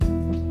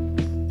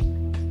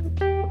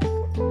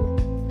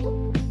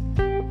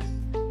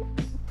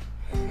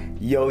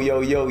Yo,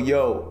 yo, yo,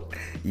 yo.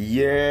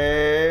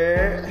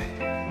 Yeah.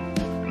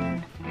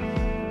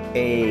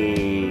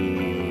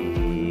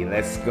 Hey,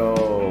 let's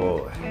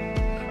go.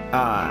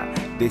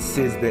 This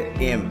is the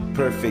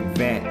Imperfect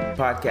Vent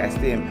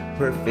podcast.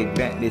 Imperfect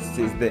Vent. This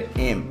is the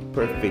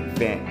Imperfect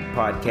Vent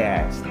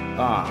podcast.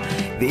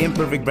 The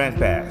Imperfect Vent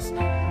Pass.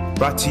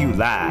 Brought to you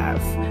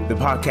live. The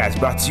podcast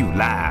brought to you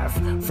live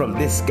from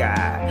this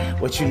guy.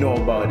 What you know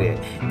about it?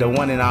 The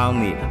one and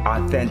only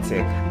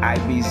authentic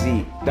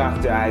IBZ,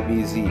 Dr.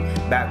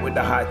 IBZ. Back with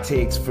the hot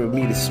takes for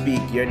me to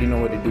speak. You already know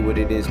what to do, what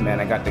it is,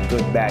 man. I got the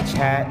good batch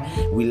hat.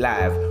 We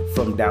live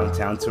from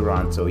downtown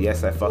Toronto.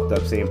 Yes, I fucked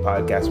up saying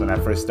podcast when I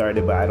first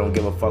started, but I don't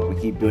give a fuck. We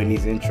keep doing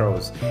these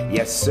intros.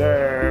 Yes,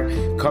 sir.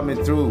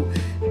 Coming through.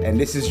 And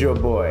this is your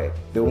boy,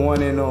 the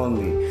one and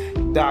only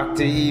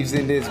Dr. Eves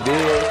in this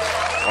bitch.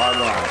 Hold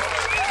on.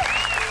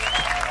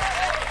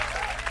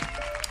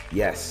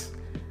 Yes,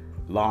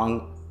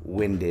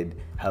 long-winded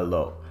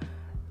hello.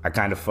 I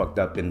kind of fucked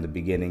up in the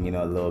beginning,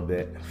 a little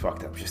bit.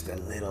 Fucked up just a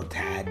little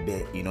tad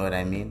bit, you know what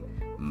I mean?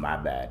 My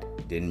bad.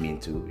 Didn't mean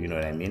to, you know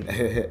what I mean?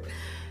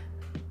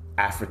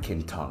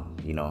 African tongue,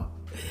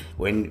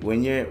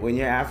 When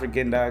you're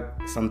African, dog,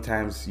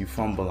 sometimes you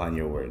fumble on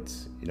your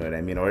words, you know what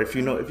I mean? Or if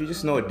you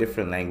just know a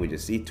different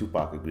languages, see,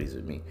 Tupac agrees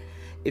with me.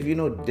 If you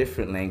know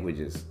different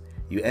languages,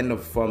 you end up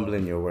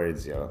fumbling your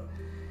words, yo.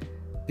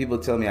 People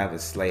tell me I have a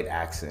slight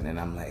accent, and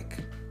I'm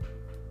like,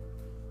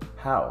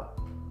 how?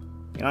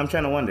 I'm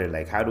trying to wonder,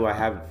 how do I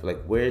have,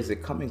 where is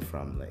it coming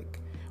from?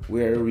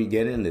 Where are we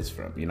getting this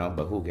from,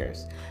 But who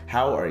cares?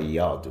 How are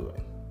y'all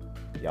doing?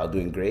 Y'all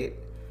doing great?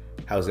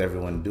 How's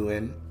everyone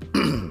doing?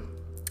 I'm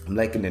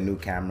liking the new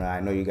camera. I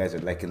know you guys are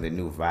liking the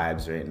new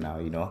vibes right now,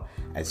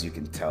 As you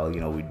can tell,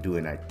 we're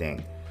doing our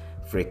thing.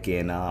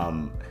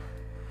 Freaking,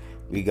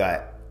 we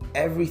got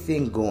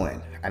everything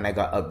going, and I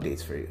got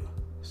updates for you.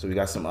 So we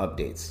got some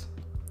updates.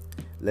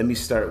 Let me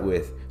start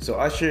with, so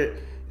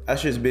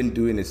Usher's been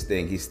doing his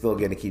thing. He's still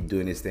gonna keep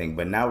doing his thing,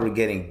 but now we're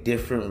getting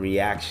different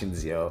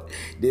reactions, yo.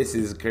 This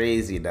is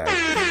crazy, dog.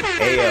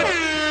 Hey, yo,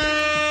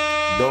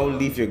 don't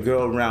leave your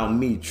girl around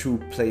me, true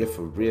player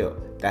for real.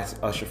 That's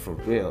Usher for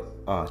real.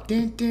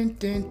 Din, din,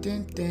 din,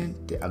 din, din,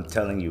 din. I'm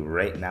telling you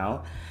right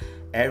now,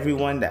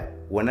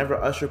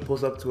 whenever Usher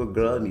pulls up to a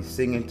girl and he's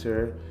singing to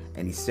her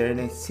and he's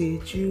serenading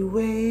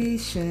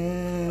situations,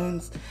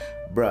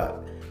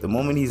 bruh, the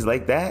moment he's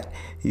like that,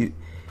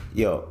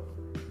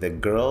 the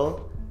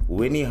girl,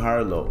 Winnie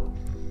Harlow.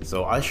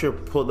 So Usher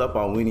pulled up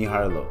on Winnie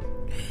Harlow.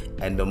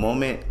 And the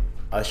moment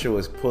Usher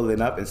was pulling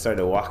up and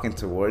started walking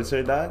towards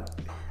her, dog,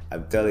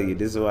 I'm telling you,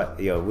 this is what,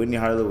 Winnie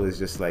Harlow was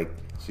just like,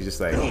 she's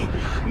just like, no.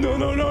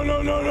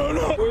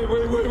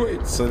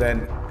 Wait. So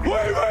then,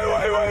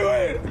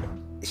 wait.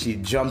 She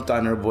jumped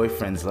on her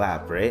boyfriend's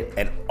lap, right?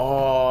 And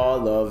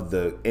all of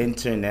the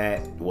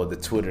internet, the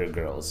Twitter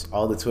girls,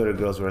 all the Twitter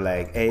girls were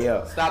like, hey,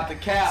 yo. Stop the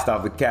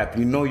cap.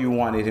 You know you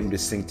wanted him to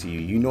sing to you.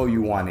 You know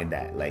you wanted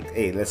that.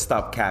 Hey, let's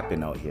stop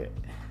capping out here.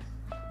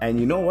 And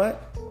you know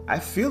what? I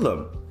feel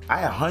him.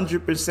 I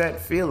 100%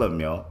 feel him,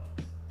 yo.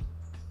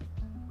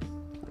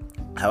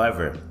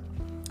 However,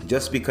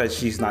 just because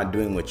she's not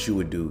doing what you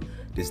would do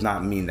does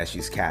not mean that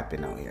she's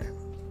capping out here.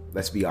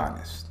 Let's be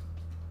honest.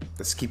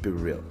 Let's keep it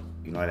real.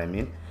 You know what I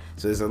mean?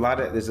 So there's a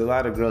lot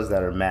of girls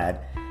that are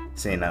mad,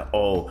 saying that,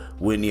 oh,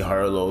 Whitney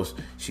Harlow's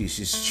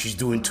she's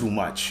doing too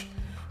much.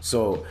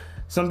 So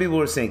some people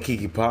were saying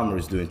Keke Palmer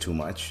is doing too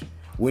much,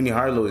 Whitney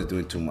Harlow is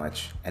doing too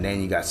much, and then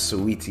you got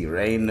Saweetie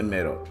right in the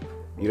middle.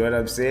 You know what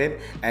I'm saying?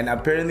 And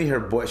apparently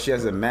she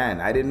has a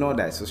man. I didn't know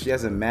that. So she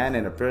has a man,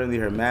 and apparently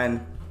her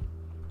man,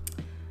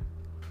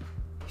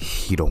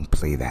 he don't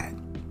play that.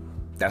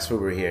 That's what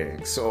we're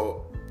hearing.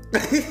 So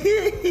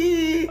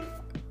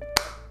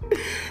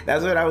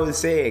that's what I was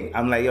saying.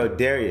 I'm like, yo,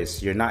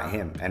 Darius, you're not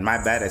him. And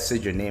my bad, I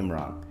said your name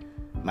wrong.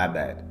 My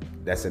bad.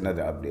 That's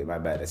another update. My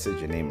bad, I said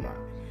your name wrong.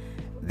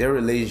 Their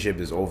relationship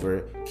is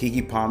over.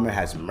 Keke Palmer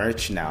has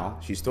merch now.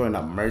 She's throwing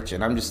up merch,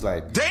 and I'm just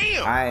like,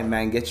 damn! All right,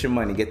 man, get your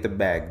money, get the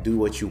bag. Do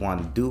what you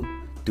want to do.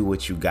 Do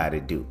what you got to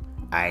do.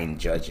 I ain't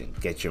judging.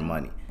 Get your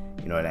money.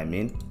 You know what I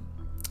mean?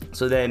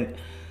 So then,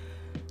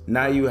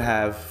 now you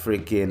have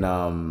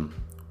freaking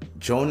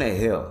Jonah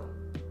Hill.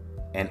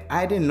 And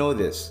I didn't know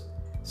this.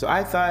 So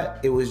I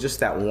thought it was just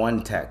that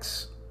one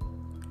text.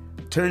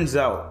 Turns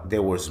out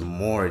there was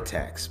more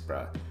texts,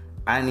 bro.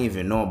 I didn't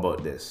even know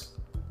about this.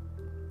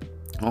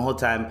 The whole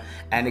time,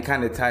 and it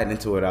kind of tied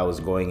into what I was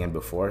going in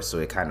before, so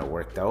it kind of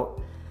worked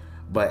out.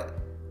 But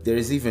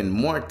there's even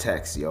more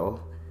texts,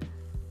 yo.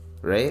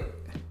 Right?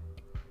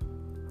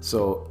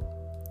 So,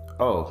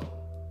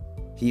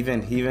 he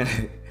even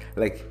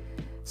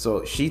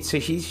so she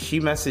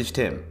messaged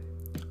him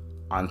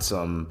on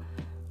some,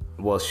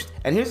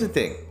 and here's the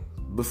thing.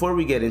 Before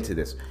we get into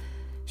this,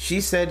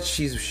 she said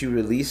she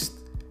released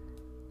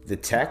the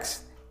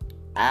text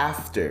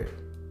after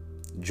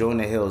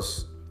Jonah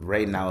Hill's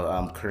right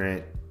now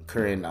current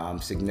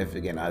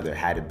significant other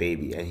had a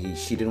baby, and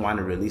she didn't want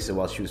to release it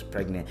while she was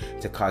pregnant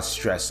to cause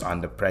stress on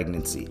the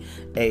pregnancy.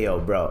 Hey, yo,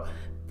 bro,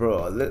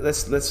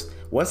 let's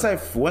once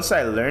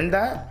I learned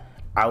that,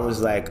 I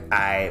was like,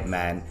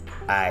 man,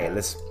 Alright,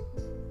 let's.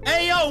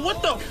 Hey yo,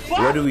 what the fuck?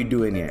 What are we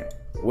doing here?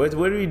 What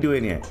are we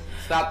doing here?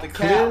 Stop the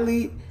cap.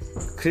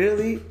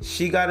 Clearly,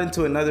 she got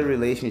into another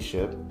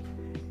relationship.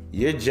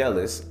 You're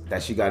jealous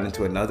that she got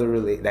into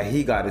that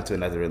he got into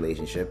another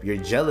relationship. You're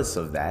jealous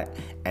of that,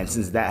 and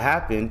since that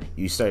happened,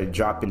 you started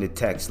dropping the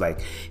text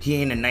like, he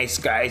ain't a nice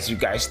guy as you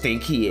guys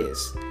think he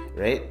is,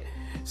 right?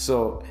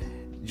 So,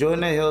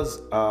 Jonah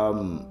Hill's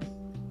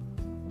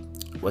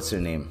what's her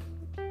name?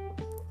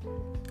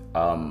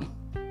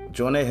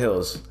 Jonah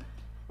Hill's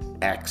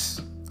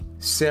ex,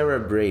 Sarah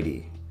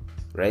Brady,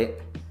 right?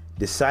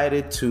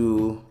 Decided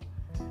to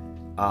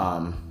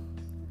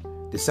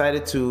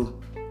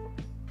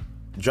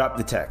drop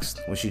the text.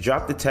 When she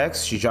dropped the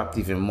text, she dropped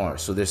even more.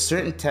 So there's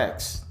certain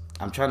texts,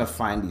 I'm trying to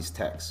find these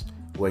texts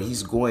where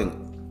he's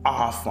going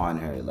off on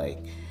her,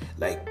 like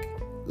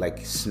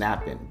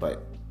snapping,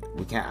 but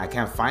I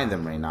can't find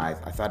them right now.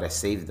 I thought I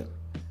saved them.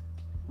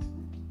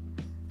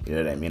 You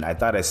know what I mean? I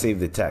thought I saved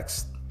the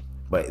text,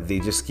 but they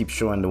just keep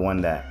showing the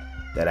one that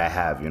I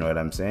have. You know what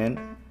I'm saying?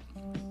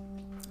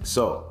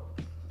 So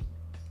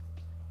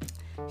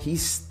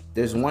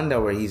there's one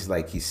that where he's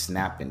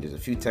snapping. There's a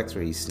few texts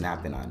where he's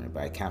snapping on her,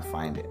 but I can't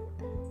find it.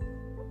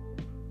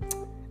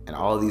 And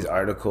all these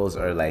articles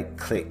are like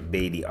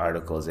clickbaity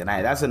articles, and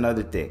that's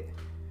another thing.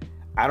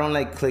 I don't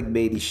like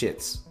clickbaity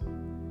shits.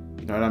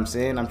 You know what I'm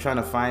saying? I'm trying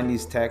to find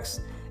these texts,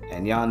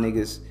 and y'all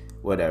niggas,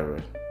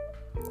 whatever.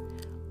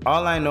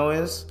 All I know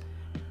is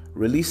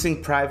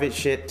releasing private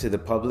shit to the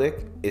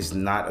public is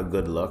not a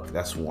good look.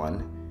 That's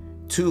one.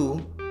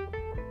 Two,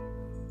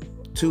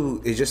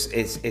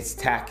 it's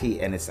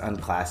tacky and it's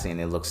unclassy and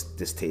it looks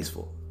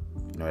distasteful.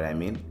 You know what I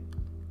mean?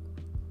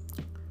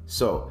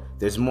 So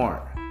there's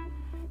more.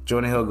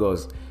 Jonah Hill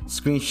goes,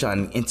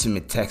 screenshotting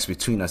intimate text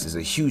between us is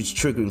a huge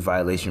triggering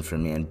violation for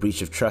me and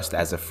breach of trust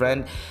as a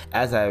friend.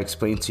 As I have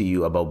explained to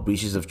you about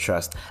breaches of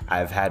trust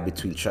I've had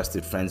between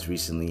trusted friends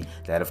recently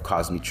that have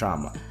caused me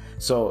trauma.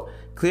 So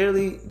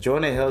clearly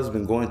Jonah Hill's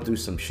been going through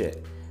some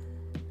shit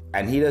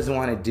and he doesn't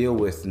want to deal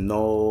with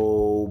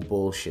no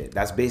bullshit.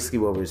 That's basically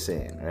what we're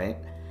saying, right?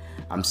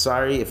 I'm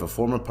sorry if a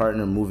former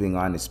partner moving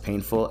on is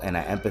painful and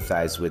I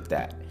empathize with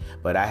that.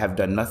 But I have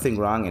done nothing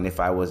wrong, and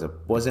if I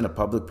wasn't a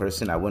public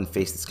person, I wouldn't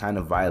face this kind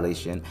of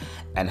violation.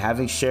 And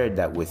having shared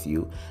that with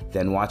you,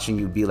 then watching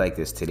you be like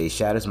this today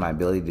shatters my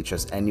ability to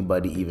trust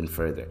anybody even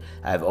further.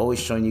 I have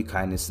always shown you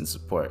kindness and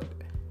support.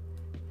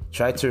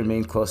 Try to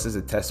remain close as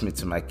a testament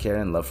to my care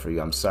and love for you.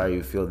 I'm sorry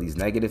you feel these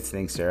negative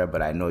things, Sarah,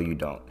 but I know you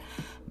don't.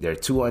 They're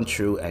too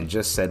untrue and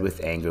just said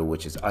with anger,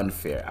 which is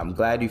unfair. I'm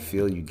glad you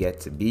feel you get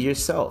to be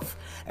yourself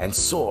and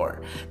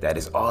soar. That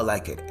is all I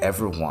could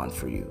ever want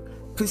for you.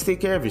 Please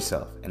take care of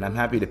yourself, and I'm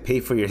happy to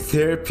pay for your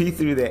therapy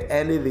through the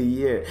end of the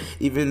year,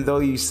 even though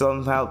you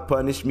somehow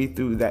punish me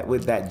through that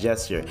with that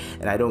gesture,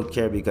 and I don't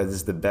care because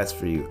it's the best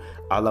for you.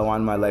 All I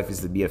want in my life is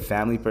to be a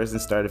family person,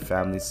 start a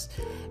family,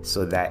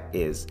 so that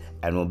is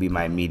and will be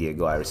my immediate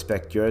goal. I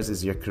respect yours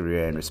as your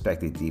career and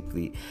respect it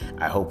deeply.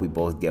 I hope we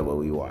both get what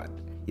we want.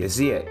 You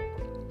see it?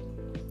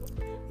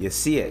 You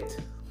see it,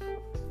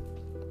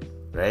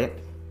 right?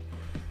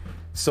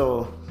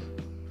 So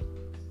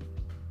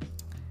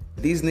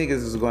these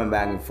niggas is going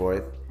back and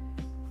forth.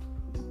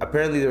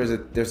 Apparently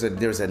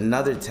there's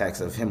another text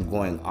of him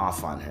going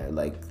off on her,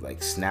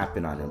 like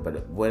snapping on her.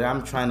 But what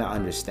I'm trying to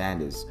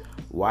understand is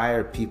why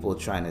are people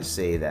trying to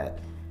say that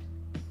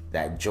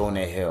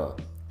Jonah Hill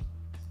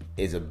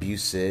is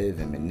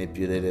abusive and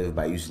manipulative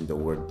by using the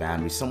word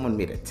boundary? Someone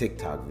made a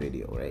TikTok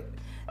video, right?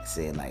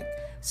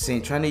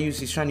 He's trying to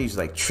use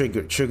like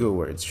trigger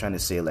words, trying to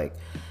say like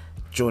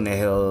Jonah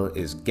Hill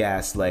is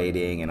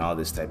gaslighting and all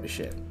this type of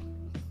shit.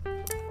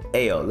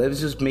 Ayo, let's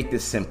just make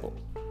this simple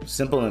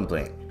and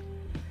plain.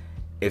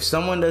 If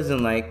someone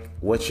doesn't like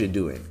what you're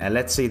doing, and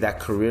let's say that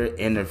career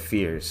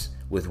interferes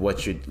with what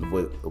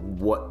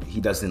he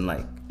doesn't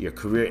like, your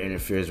career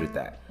interferes with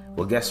that.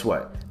 Well, guess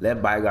what?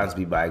 Let bygones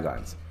be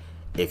bygones.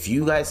 If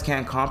you guys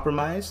can't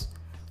compromise,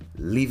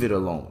 leave it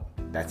alone.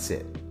 That's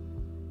it.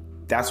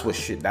 That's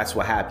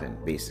what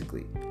happened,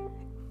 basically.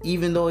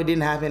 Even though it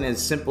didn't happen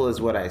as simple as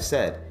what I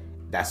said,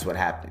 that's what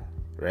happened,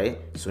 right?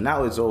 So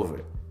now it's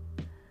over.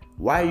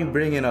 Why are you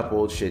bringing up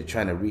old shit,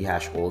 trying to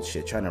rehash old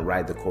shit, trying to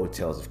ride the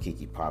coattails of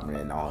Keke Palmer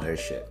and all her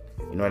shit?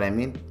 You know what I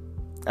mean?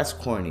 That's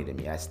corny to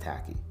me. That's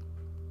tacky.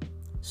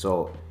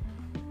 So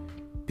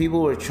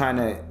people were trying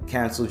to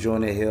cancel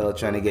Jonah Hill,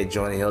 trying to get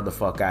Jonah Hill the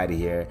fuck out of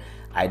here.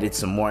 I did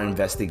some more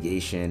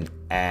investigation,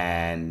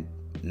 and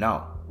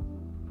no.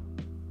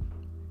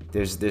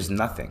 There's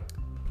nothing.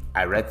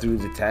 I read through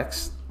the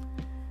text.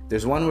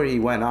 There's one where he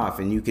went off,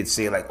 and you could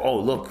say like, oh,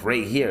 look,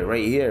 right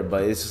here.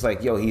 But it's just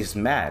like, yo, he's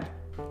mad.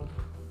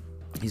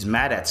 He's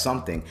mad at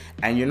something,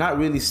 and you're not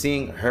really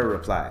seeing her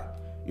reply.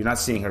 You're not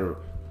seeing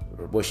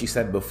what she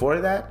said before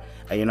that,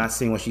 and you're not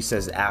seeing what she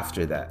says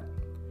after that.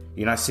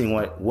 You're not seeing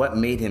what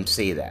made him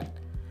say that.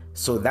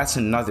 So that's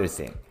another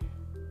thing.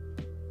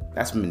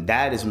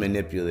 That is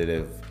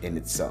manipulative in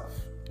itself.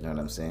 You know what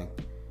I'm saying?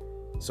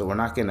 So we're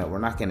not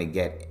gonna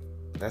get.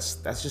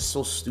 That's just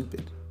so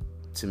stupid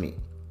to me.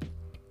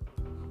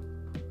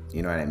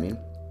 You know what I mean?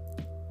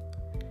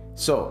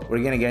 So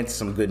we're gonna get into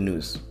some good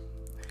news.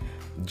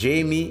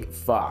 Jamie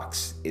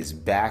Foxx is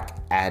back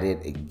at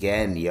it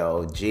again,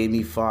 yo.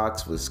 Jamie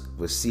Foxx was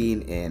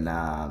seen in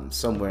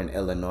somewhere in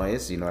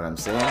Illinois. You know what I'm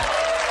saying?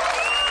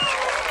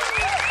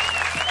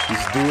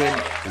 He's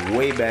doing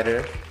way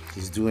better.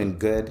 He's doing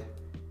good.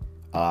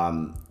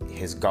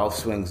 His golf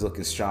swing's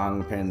looking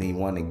strong. Apparently, he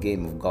won a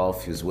game of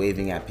golf. He was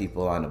waving at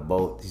people on a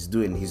boat. He's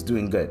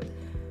doing good.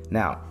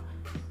 Now,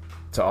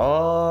 to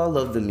all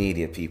of the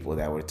media people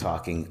that were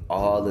talking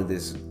all of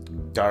this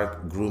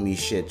dark, groomy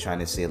shit, trying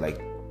to say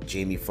like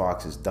Jamie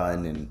Foxx is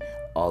done and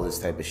all this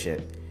type of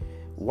shit,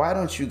 why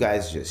don't you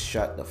guys just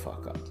shut the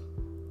fuck up?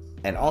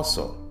 And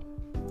also,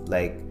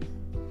 like,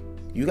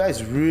 you guys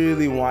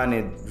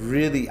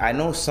I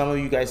know some of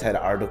you guys had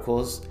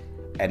articles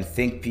and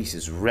think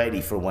pieces ready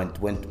for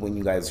when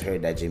you guys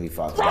heard that Jamie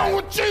Foxx died.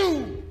 What's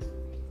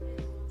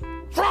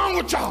wrong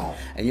with y'all?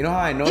 And you know how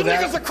I know you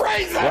that? You niggas are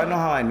crazy. Well, I know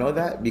how I know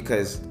that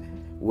because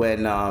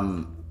when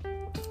the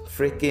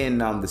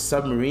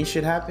submarine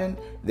shit happened,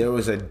 there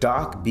was a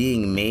doc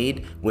being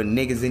made when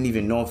niggas didn't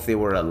even know if they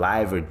were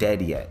alive or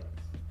dead yet.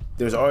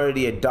 There's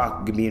already a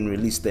doc being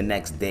released the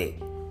next day.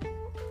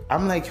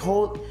 I'm like,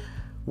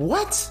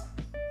 what?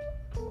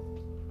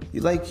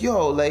 You're like,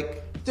 yo,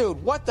 like,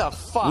 dude, what the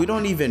fuck? We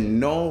don't even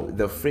know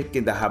the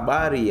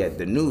habari yet,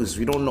 the news.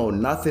 We don't know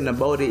nothing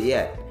about it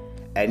yet.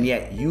 And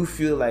yet you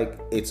feel like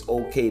it's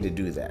okay to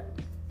do that.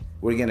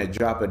 We're gonna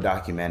drop a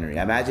documentary.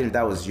 Imagine if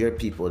that was your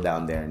people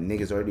down there and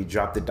niggas already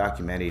dropped the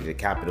documentary to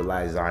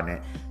capitalize on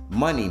it.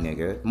 Money,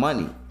 nigga,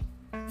 money.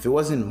 If it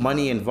wasn't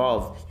money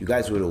involved, you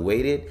guys would have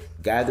waited,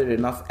 gathered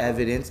enough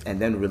evidence, and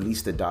then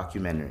released the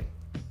documentary.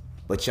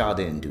 But y'all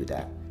didn't do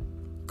that.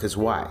 Cause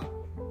why?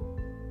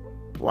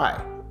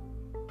 Why?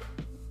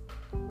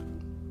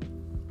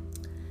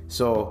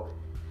 So,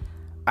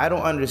 I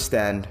don't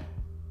understand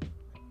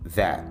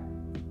that.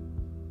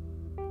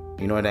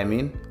 You know what I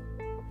mean?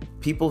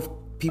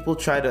 People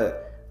try to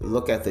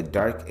look at the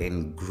dark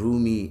and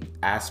groomy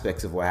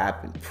aspects of what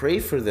happened. Pray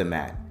for the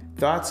man.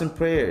 Thoughts and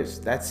prayers.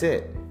 That's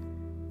it.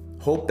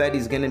 Hope that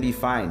he's gonna be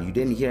fine. You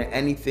didn't hear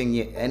anything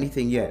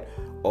yet.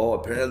 Oh,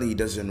 apparently he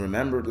doesn't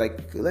remember. Like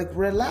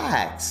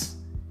relax.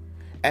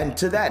 And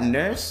to that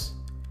nurse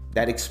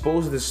that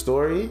exposed the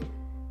story,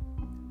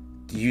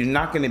 you're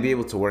not going to be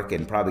able to work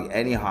in probably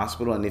any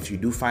hospital. And if you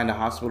do find a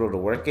hospital to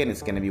work in,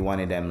 it's going to be one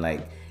of them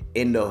like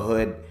in the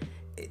hood,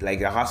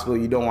 like a hospital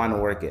you don't want to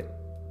work in.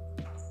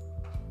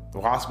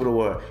 The hospital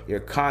where you're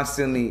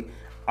constantly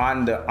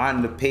on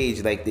the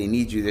page like they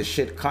need you. There's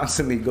shit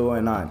constantly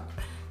going on.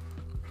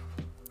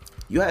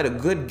 You had a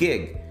good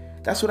gig.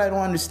 That's what I don't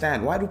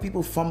understand. Why do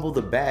people fumble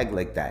the bag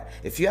like that?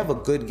 If you have a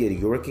good gig,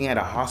 you're working at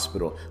a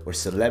hospital where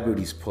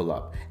celebrities pull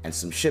up and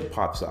some shit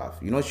pops off.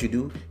 You know what you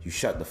do? You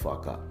shut the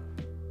fuck up.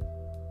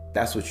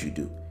 That's what you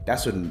do.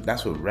 That's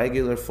what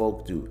regular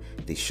folk do.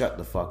 They shut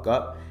the fuck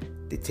up.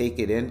 They take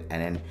it in,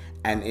 and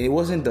it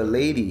wasn't the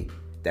lady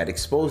that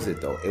exposed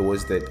it though.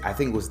 I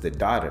think it was the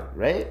daughter,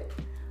 right?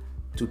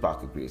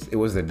 Tupac agrees. It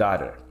was the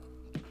daughter.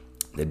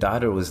 The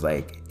daughter was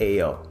like, "Hey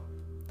yo,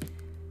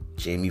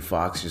 Jamie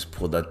Foxx just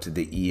pulled up to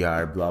the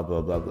ER, blah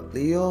blah blah blah."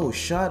 Yo,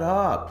 shut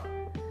up.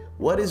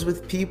 What is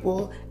with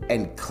people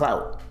and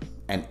clout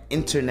and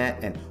internet,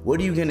 and what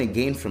are you gonna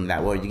gain from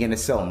that? What, are you gonna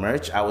sell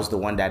merch? I was the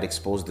one that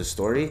exposed the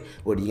story.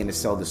 What, are you gonna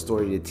sell the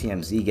story to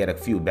TMZ, get a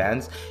few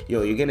bands?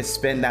 Yo, you're gonna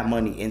spend that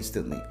money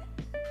instantly.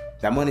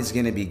 That money's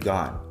gonna be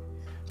gone.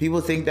 People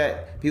think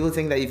that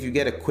if you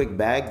get a quick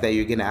bag that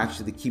you're gonna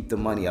actually keep the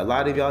money. A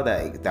lot of y'all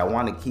that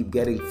want to keep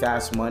getting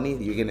fast money,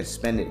 you're gonna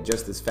spend it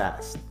just as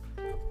fast.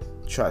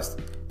 Trust.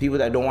 People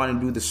that don't want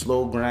to do the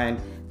slow grind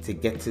to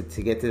get to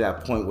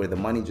that point where the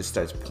money just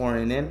starts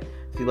pouring in.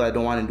 People that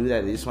don't want to do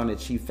that, they just want to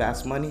achieve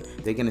fast money,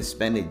 they're going to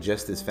spend it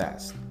just as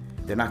fast.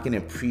 They're not going to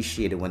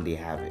appreciate it when they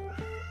have it.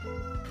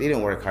 They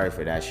didn't work hard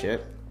for that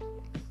shit.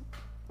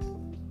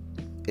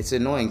 It's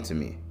annoying to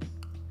me.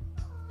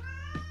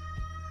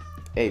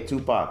 Hey,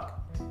 Tupac,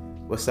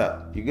 what's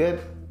up? You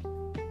good?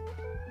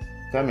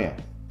 Come here.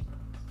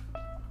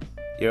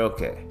 You're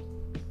okay.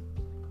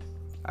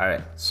 All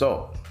right,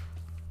 so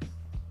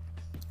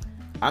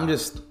I'm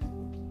just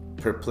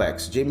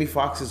perplexed. Jamie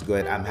Foxx is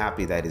good. I'm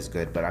happy that he's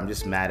good, but I'm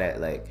just mad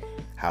at like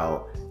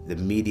how the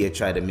media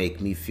tried to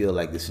make me feel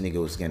like this nigga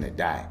was gonna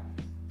die.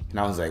 And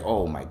I was like,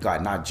 oh my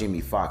God, not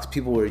Jamie Foxx.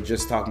 People were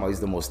just talking about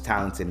he's the most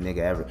talented nigga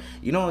ever.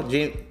 You know,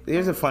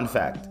 here's a fun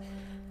fact.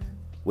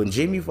 When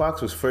Jamie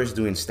Foxx was first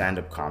doing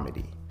stand-up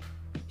comedy,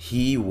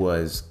 he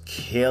was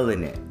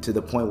killing it to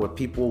the point where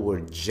people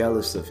were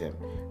jealous of him.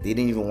 They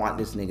didn't even want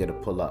this nigga to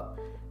pull up.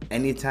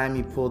 Anytime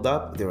he pulled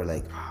up, they were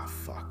like, ah,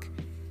 fuck,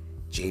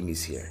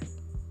 Jamie's here.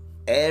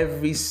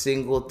 Every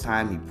single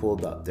time he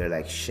pulled up, they're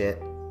like,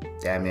 shit,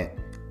 damn it,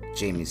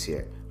 Jamie's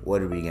here.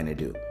 What are we gonna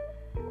do?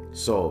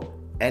 So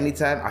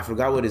anytime, I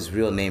forgot what his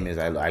real name is.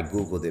 I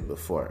Googled it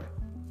before.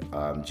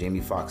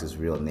 Jamie Foxx's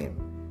real name.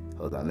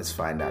 Hold on, let's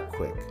find out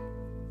quick.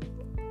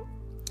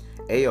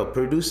 Hey, yo,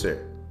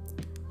 producer.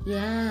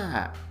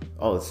 Yeah.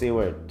 Oh, say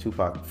word,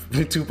 Tupac.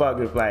 Tupac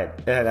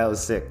replied. Yeah, that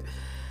was sick.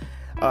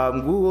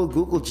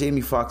 Google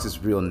Jamie Foxx's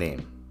real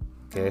name.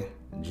 Okay?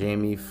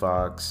 Jamie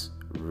Foxx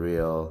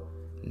real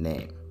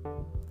name.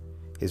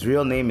 His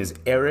real name is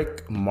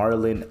Eric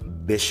Marlin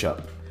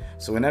Bishop.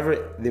 So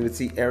whenever they would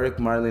see Eric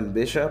Marlin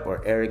Bishop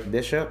or Eric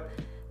Bishop,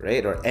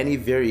 right, or any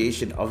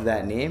variation of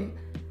that name,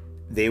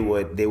 they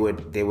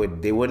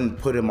wouldn't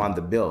put him on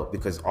the bill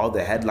because all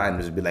the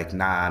headliners would be like,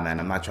 nah, man,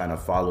 I'm not trying to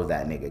follow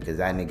that nigga because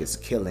that nigga's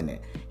killing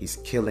it. He's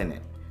killing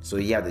it. So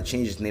he had to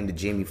change his name to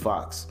Jamie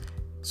Foxx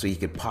so he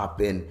could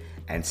pop in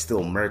and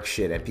still murk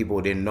shit, and people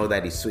didn't know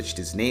that he switched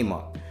his name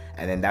up.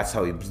 And then that's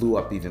how he blew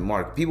up even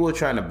more. People were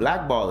trying to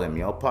blackball him,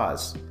 yo.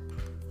 Pause,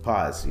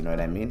 you know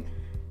what I mean?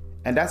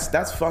 And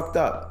that's fucked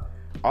up.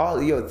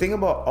 Think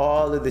about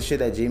all of the shit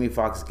that Jamie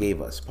Foxx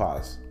gave us.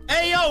 Pause.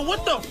 Hey, yo,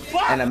 what the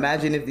fuck? And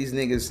imagine if these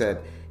niggas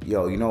said,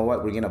 yo, you know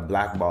what? We're gonna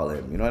blackball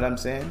him. You know what I'm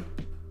saying?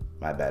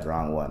 My bad,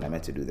 wrong one. I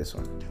meant to do this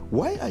one.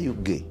 Why are you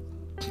gay?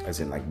 As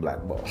in like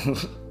blackball.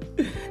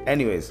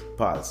 Anyways,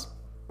 pause.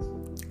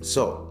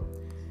 So,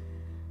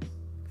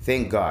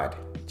 thank God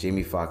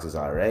Jamie Foxx is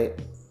all right.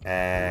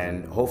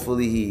 And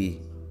hopefully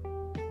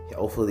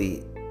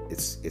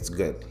it's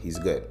good. He's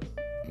good.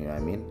 You know what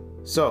I mean?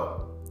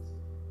 So,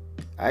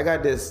 I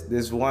got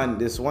this one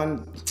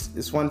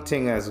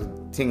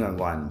thing on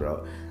one,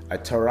 bro. A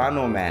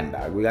Toronto man,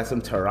 dog. We got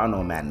some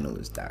Toronto man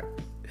news, dog.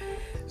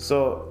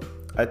 So,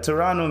 a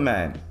Toronto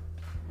man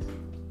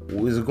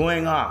was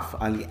going off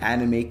on the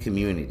anime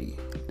community.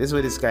 This is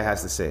what this guy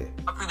has to say.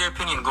 Popular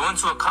opinion, going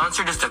to a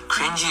concert is the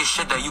cringiest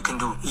shit that you can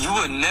do. You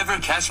would never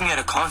catch me at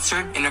a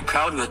concert in a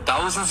crowd with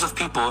thousands of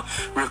people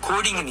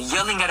recording and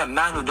yelling at a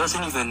man who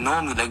doesn't even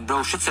know me. Like,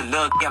 bro, shit's a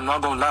little I'm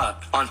not gonna lie.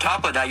 On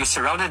top of that, you're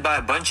surrounded by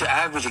a bunch of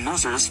average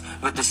losers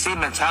with the same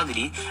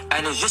mentality,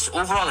 and it's just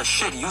overall a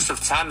shit use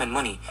of time and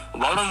money.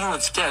 Why don't you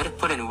instead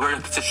put in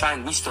work to try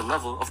and reach the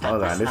level of that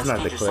Hold on, person this is that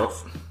not the stage clip.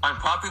 yourself?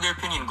 Unpopular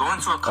opinion,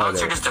 going to a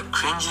concert is the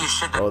cringiest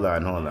shit that... Hold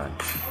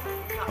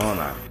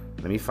on.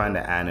 Let me find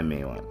the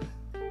anime one.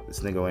 This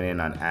nigga went in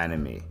on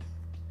anime.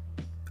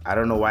 I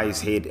don't know why he's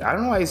hating. I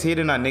don't know why he's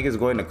hating on niggas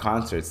going to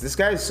concerts. This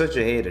guy is such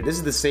a hater. This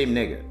is the same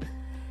nigga.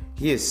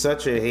 He is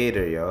such a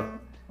hater, yo.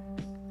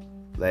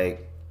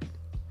 Like,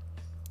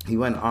 he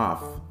went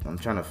off. I'm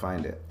trying to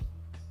find it.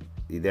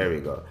 There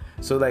we go.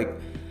 So like,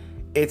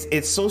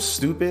 it's so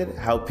stupid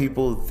how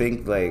people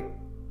think like.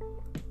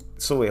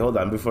 So wait, hold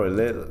on.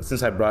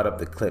 Since I brought up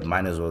the clip,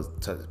 might as well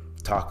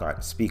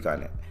speak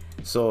on it.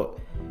 So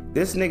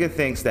this nigga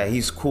thinks that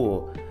he's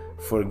cool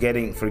for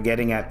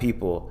getting at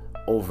people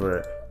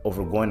over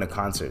going to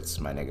concerts,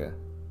 my nigga.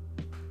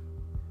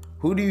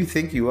 Who do you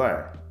think you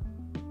are?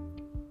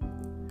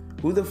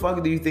 Who the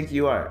fuck do you think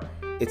you are?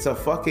 It's a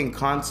fucking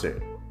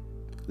concert.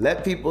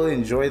 Let people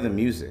enjoy the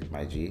music,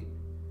 my G.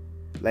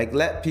 Like,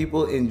 let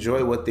people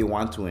enjoy what they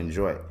want to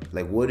enjoy.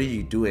 Like, what are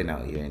you doing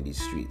out here in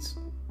these streets?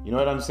 You know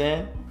what I'm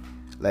saying?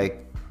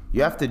 Like,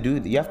 you have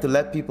to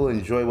let people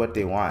enjoy what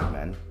they want,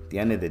 man. At the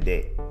end of the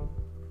day.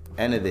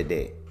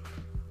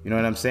 You know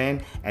what I'm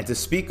saying? And to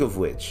speak of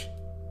which,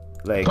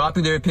 like...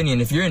 Popular opinion,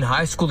 if you're in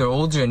high school or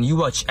older and you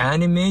watch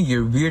anime,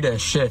 you're weird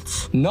as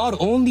shit. Not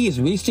only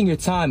is wasting your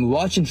time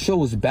watching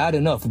shows bad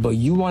enough, but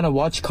you want to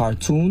watch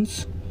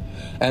cartoons?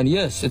 And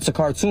yes, it's a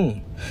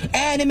cartoon.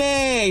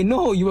 Anime!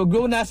 No, you're a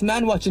grown-ass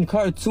man watching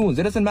cartoons.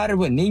 It doesn't matter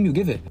what name you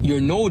give it.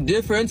 You're no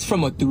different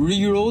from a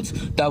 3-year-old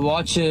that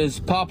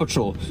watches Paw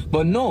Patrol.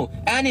 But no,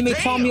 anime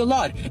taught me a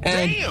lot.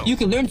 And you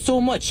can learn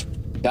so much.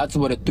 That's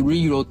what a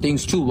 3-year-old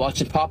thinks too,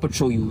 watching Paw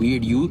Patrol, you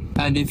weird you.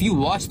 And if you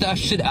watch that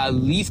shit, at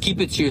least keep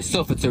it to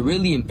yourself. It's a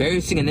really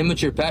embarrassing and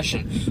immature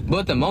passion.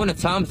 But the amount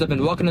of times I've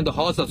been walking in the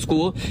halls at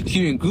school,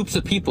 hearing groups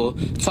of people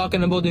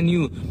talking about the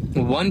new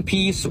One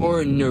Piece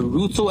or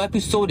Naruto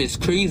episode is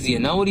crazy.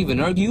 And I would even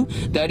argue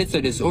that it's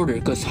a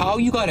disorder. Cause how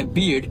you got a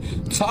beard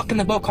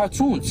talking about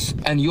cartoons?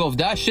 And yo, if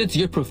that shit's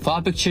your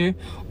profile picture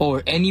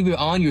or anywhere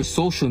on your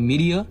social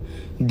media,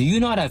 do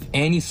you not have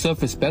any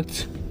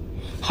self-respect?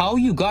 How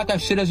you got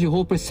that shit as your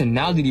whole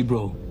personality,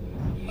 bro?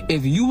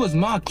 If you was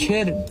my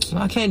kid,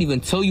 I can't even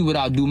tell you what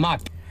I'll do.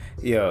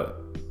 Yo,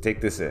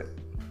 take this in.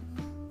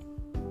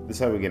 This is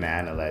how we're gonna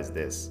analyze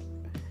this.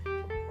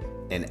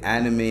 An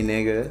anime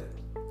nigga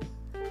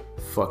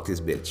fucked his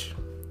bitch.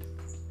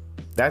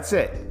 That's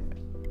it.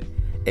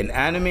 An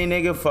anime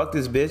nigga fucked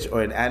his bitch,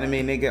 or an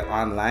anime nigga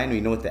online, we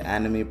know what the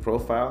anime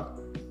profile,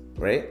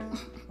 right?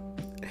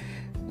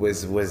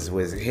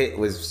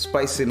 was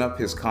spicing up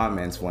his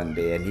comments one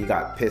day, and he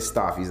got pissed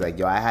off. He's like,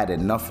 yo, I had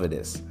enough of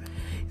this.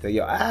 He's like,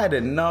 yo, I had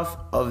enough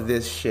of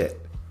this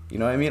shit. You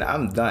know what I mean?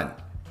 I'm done.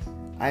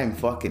 I am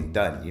fucking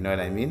done. You know what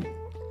I mean?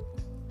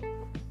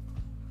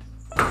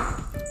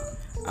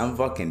 I'm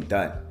fucking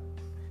done.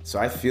 So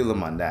I feel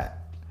him on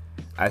that.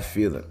 I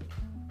feel it.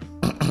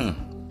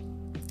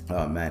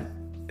 Oh, man.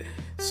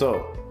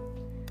 So,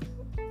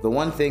 the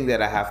one thing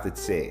that I have to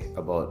say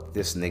about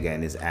this nigga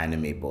and his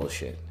anime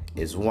bullshit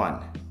is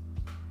one.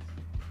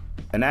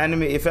 If an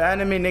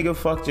anime nigga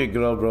fucked your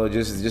girl, bro,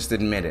 just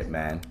admit it,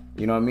 man.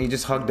 You know what I mean?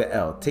 Just hug the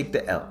L. Take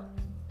the L.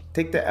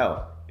 Take the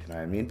L. You know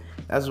what I mean?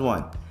 That's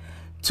one.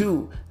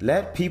 Two,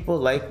 let people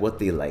like what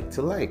they like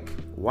to like.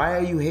 Why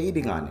are you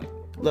hating on it?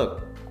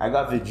 Look, I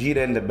got Vegeta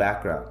in the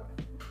background.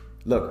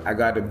 Look, I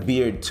got a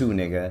beard too,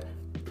 nigga.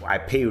 I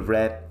pay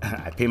rent.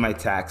 I pay my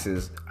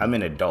taxes. I'm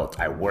an adult.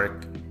 I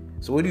work.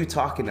 So what are you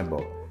talking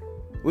about?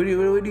 What are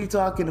you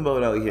talking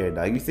about out here,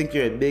 dog? You think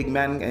you're a big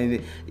man?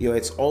 And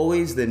it's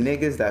always the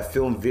niggas that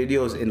film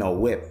videos in a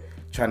whip,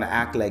 trying to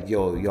act like,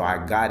 yo,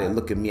 I got it.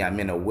 Look at me, I'm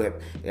in a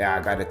whip. Yeah,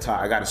 I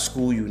gotta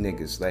school you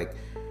niggas. Like,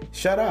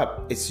 shut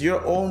up. It's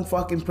your own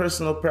fucking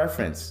personal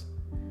preference.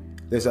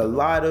 There's a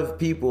lot of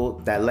people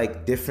that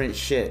like different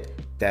shit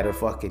that are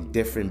fucking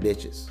different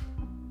bitches.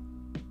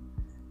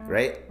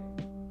 Right?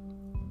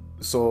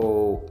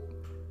 So,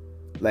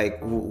 like,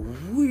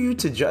 who are you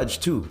to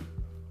judge too?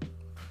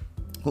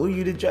 Who are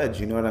you to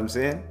judge? You know what I'm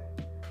saying?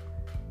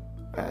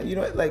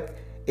 Like,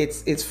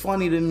 it's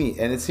funny to me.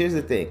 And here's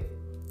the thing.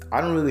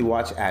 I don't really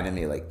watch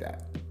anime like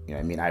that. You know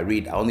what I mean? I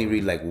only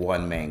read like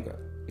one manga.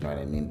 You know what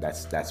I mean?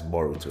 That's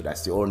Boruto.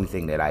 That's the only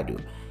thing that I do.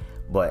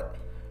 But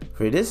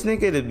for this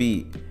nigga to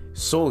be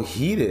so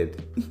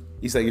heated,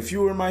 he's like, if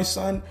you were my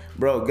son,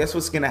 bro, guess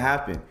what's gonna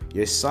happen?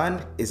 Your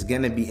son is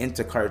gonna be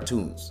into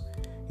cartoons.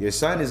 Your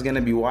son is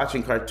gonna be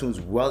watching cartoons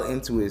well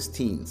into his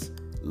teens.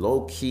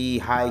 Low key,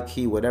 high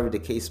key, whatever the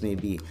case may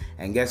be.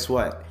 And guess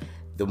what?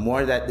 The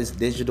more that this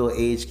digital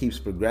age keeps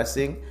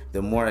progressing,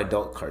 the more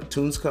adult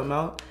cartoons come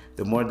out,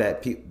 the more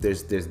that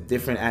there's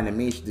different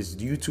animation, there's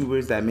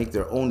YouTubers that make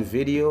their own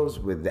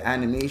videos with the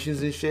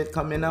animations and shit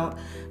coming out,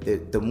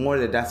 the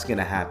more that's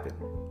gonna happen.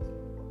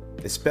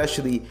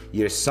 Especially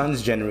your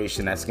son's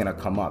generation that's gonna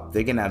come up.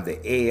 They're gonna have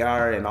the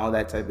AR and all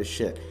that type of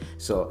shit.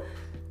 So,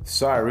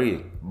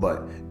 sorry,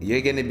 but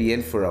you're gonna be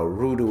in for a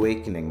rude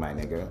awakening, my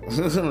nigga.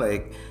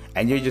 Like,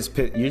 and you're just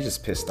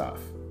pissed off.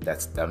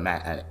 That's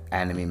the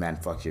anime man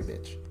fuck your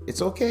bitch.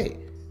 It's okay.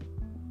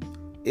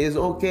 It's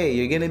okay.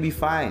 You're gonna be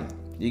fine.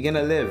 You're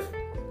gonna live.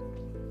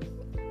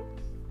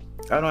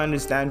 I don't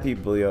understand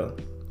people, yo.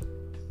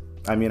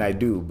 I mean, I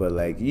do, but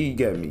like, you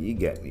get me,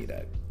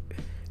 that.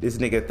 This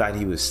nigga thought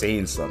he was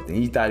saying something.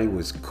 He thought he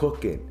was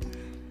cooking.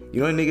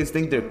 You know niggas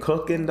think they're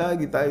cooking, dog?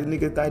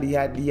 Nigga thought he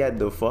had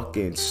the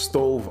fucking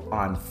stove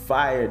on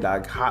fire,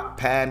 dog. Hot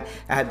pan.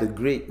 I had the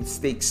great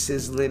steak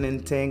sizzling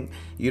and thing.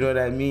 You know what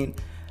I mean?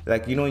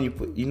 Like, you know when you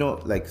put,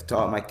 like, to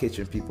all my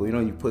kitchen people, you know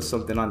when you put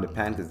something on the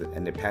pan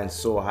and the pan's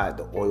so hot,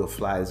 the oil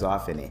flies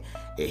off and it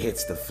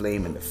hits the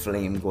flame and the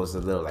flame goes a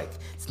little like,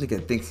 this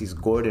nigga thinks he's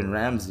Gordon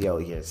Ramsay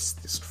out here,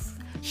 just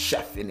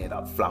chefing it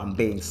up,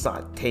 flambeing,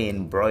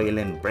 sauteing,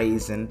 broiling,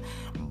 braising,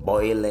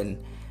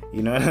 boiling.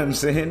 You know what I'm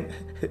saying?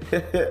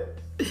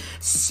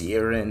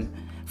 Searing,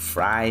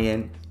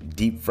 frying,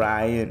 deep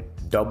frying,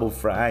 double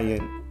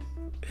frying.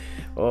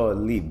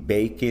 Holy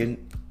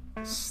bacon.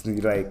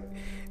 Like,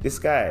 this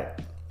guy.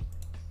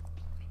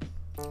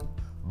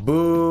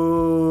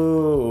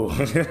 Boo.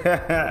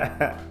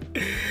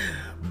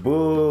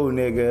 Boo,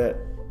 nigga.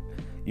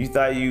 You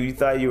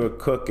thought you were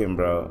cooking,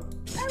 bro.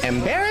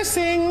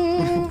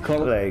 Embarrassing.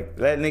 Like,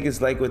 let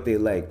niggas like what they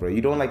like, bro.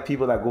 You don't like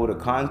people that go to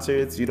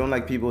concerts. You don't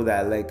like people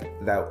that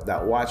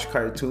that watch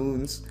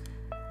cartoons.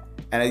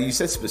 And you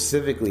said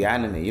specifically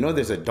anime. You know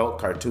there's adult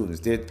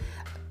cartoons. Nigga,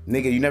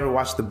 you never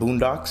watched the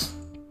Boondocks?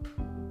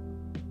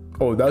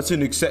 Oh, that's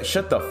an exception.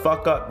 Shut the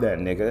fuck up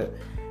then, nigga.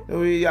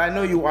 I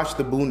know you watch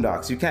the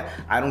Boondocks. You can't.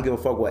 I don't give a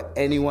fuck what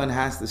anyone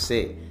has to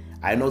say.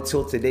 I know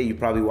till today you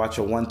probably watch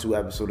a 1-2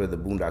 episode of the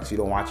Boondocks. You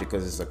don't watch it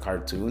because it's a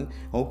cartoon.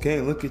 Okay,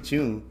 look at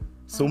you.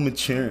 So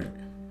mature.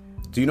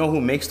 Do you know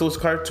who makes those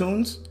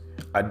cartoons?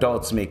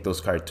 Adults make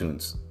those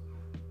cartoons.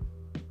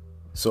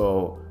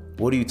 So,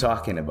 what are you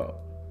talking about?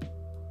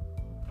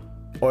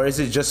 Or is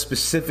it just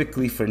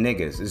specifically for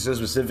niggas? Is it just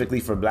specifically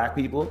for black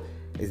people?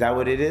 Is that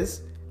what it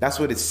is? That's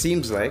what it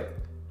seems like.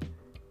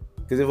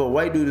 Because if a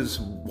white dude is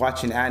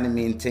watching anime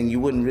and thing, you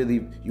wouldn't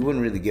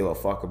really give a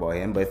fuck about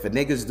him. But if a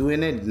nigga's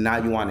doing it,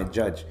 now you want to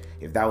judge.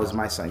 If that was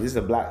my son, this is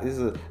a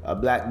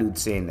black dude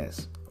saying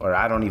this, or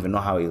I don't even know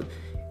how he,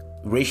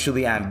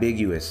 racially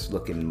ambiguous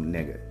looking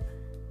nigga.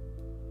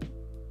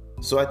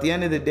 So at the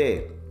end of the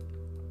day,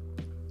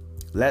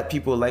 let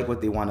people like what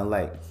they want to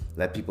like.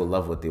 Let people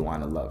love what they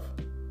want to love.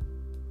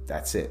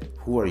 That's it.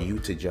 Who are you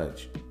to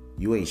judge?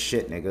 You ain't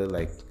shit, nigga.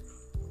 Like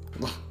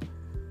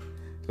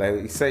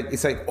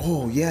it's like,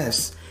 oh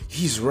yes,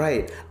 he's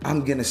right.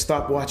 I'm gonna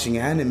stop watching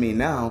anime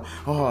now.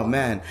 Oh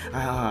man,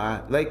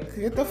 like,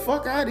 get the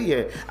fuck out of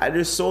here.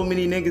 There's so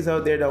many niggas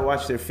out there that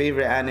watch their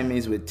favorite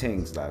animes with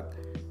things, dog,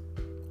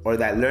 or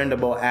that learned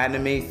about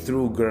anime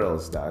through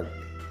girls, dog.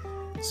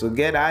 So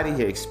get out of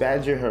here.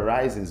 Expand your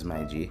horizons,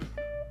 my G.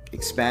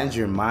 Expand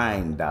your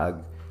mind,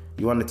 dog.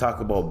 You want to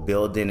talk about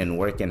building and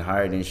working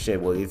hard and shit.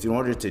 Well, if in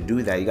order to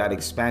do that, you gotta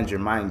expand your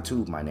mind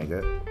too, my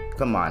nigga.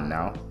 Come on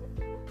now.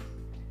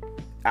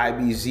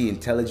 IBZ,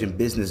 Intelligent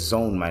Business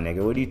Zone, my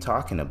nigga. What are you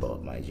talking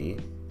about, my G?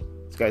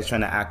 This guy's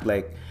trying to act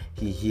like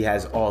he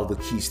has all the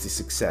keys to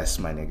success,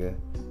 my nigga.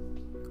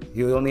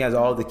 He only has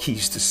all the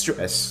keys to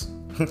stress.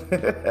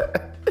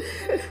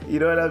 You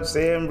know what I'm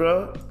saying,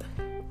 bro?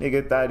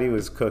 Nigga thought he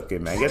was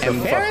cooking, man. Get the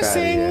fuck out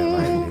of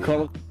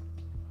here,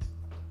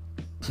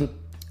 man.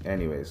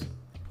 Anyways,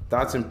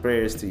 thoughts and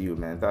prayers to you,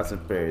 man. Thoughts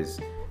and prayers.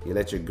 You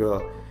let your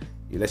girl,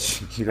 You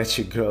let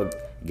your girl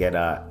get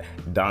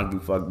donkey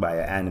fucked by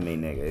an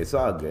anime nigga. It's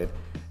all good.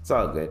 It's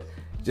all good.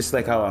 Just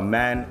like how a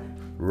man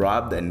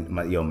robbed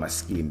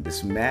Maskeen.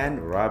 This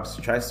man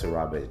tries to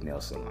rob a nail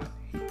salon.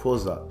 He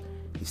pulls up.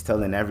 He's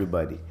telling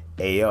everybody,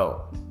 "Hey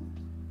yo,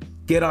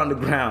 get on the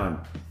ground.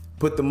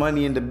 Put the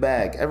money in the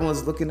bag."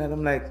 Everyone's looking at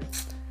him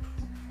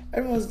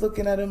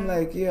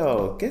like,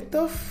 yo, get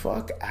the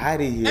fuck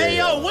out of here. Hey,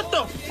 yo, what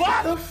the fuck?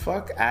 Get the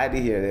fuck out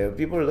of here.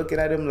 People are looking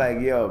at him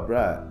like, yo,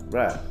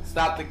 bruh.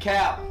 Stop the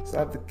cap.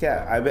 Stop the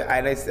cap.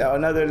 I saw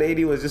another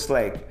lady was just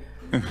like,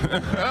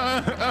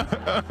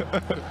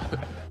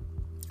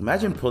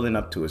 imagine pulling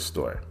up to a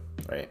store,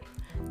 right?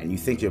 And you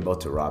think you're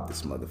about to rob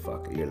this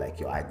motherfucker. You're like,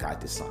 yo, I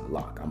got this on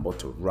lock. I'm about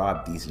to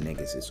rob these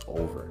niggas. It's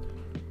over.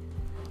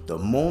 The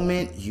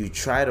moment you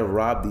try to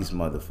rob these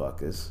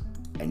motherfuckers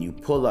and you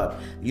pull up,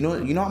 you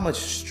know how much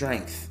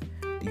strength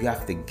you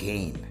have to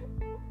gain.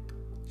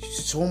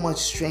 So much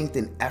strength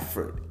and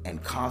effort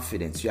and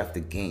confidence you have to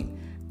gain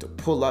to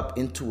pull up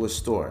into a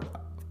store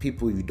of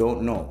people you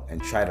don't know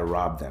and try to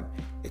rob them.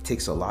 It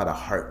takes a lot of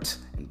heart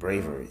and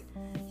bravery.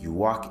 You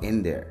walk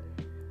in there,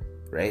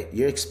 right?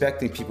 You're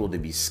expecting people to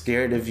be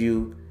scared of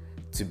you,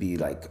 to be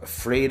like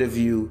afraid of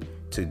you,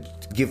 to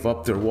give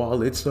up their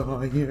wallets. Oh,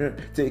 here,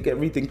 take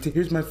everything.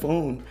 Here's my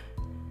phone.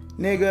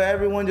 Nigga,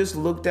 everyone just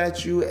looked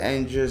at you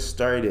and just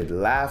started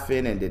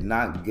laughing and did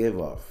not give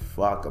a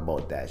fuck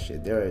about that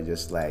shit. They were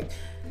just like,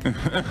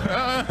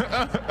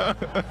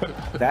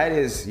 that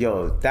is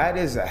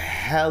a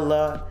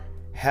hella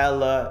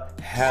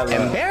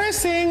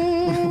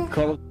Embarrassing.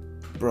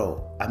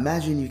 Bro,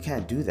 imagine you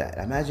can't do that.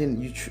 Imagine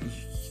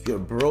you're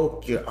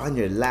broke, you're on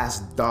your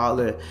last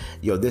dollar.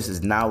 Yo, this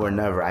is now or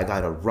never. I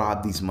gotta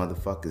rob these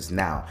motherfuckers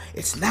now.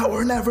 It's now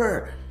or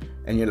never.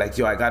 And you're like,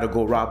 yo, I gotta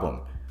go rob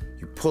them.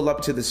 You pull up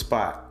to the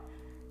spot.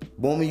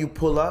 Moment you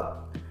pull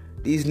up,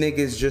 these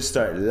niggas just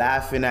start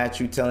laughing at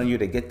you, telling you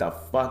to get the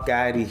fuck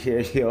out of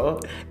here, yo.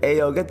 Hey,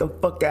 yo, get the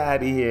fuck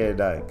out of here,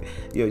 dog.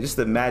 Yo, just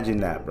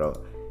imagine that, bro.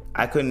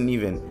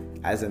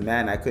 As a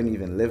man, I couldn't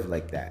even live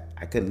like that.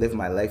 I couldn't live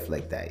my life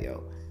like that,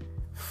 yo.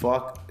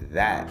 Fuck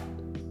that.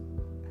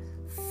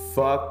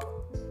 Fuck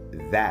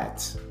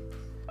that.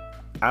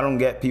 I don't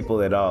get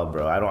people at all,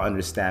 bro. I don't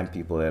understand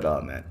people at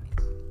all, man.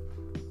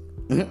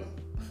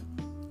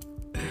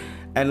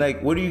 And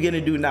like, what are you gonna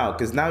do now?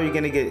 Because now you're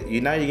gonna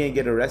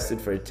get arrested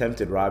for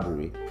attempted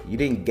robbery. You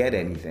didn't get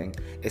anything.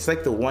 It's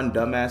like the one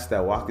dumbass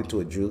that walked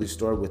into a jewelry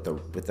store with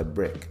a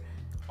brick.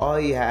 All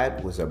he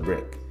had was a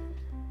brick.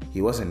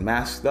 He wasn't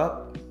masked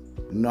up,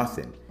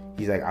 nothing.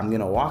 He's like, I'm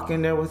gonna walk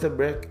in there with a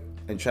brick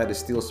and try to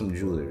steal some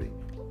jewelry.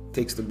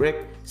 Takes the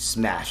brick,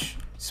 smash,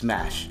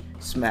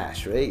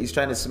 right? He's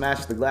trying to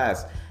smash the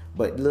glass,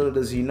 but little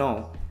does he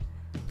know,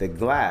 the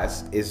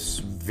glass is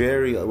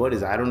very,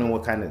 I don't know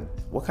what kind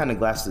of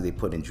glass do they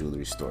put in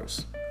jewelry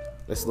stores.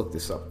 Let's look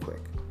this up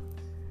quick.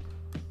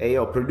 Hey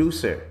yo,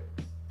 producer,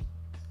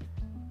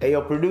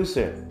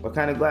 what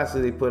kind of glass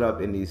do they put up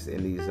in these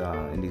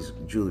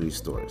jewelry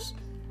stores?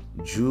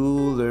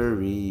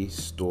 Jewelry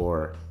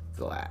store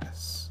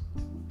glass.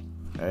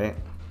 All right?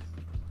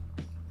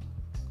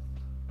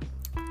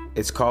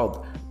 It's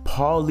called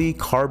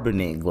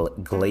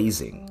polycarbonate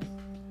glazing.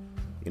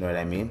 You know what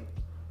I mean?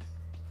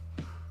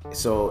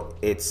 So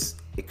it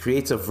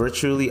creates a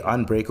virtually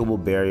unbreakable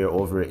barrier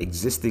over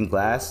existing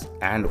glass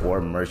and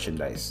or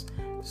merchandise.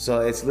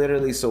 So it's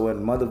literally, so when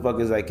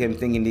motherfuckers like him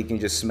thinking they can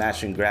just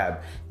smash and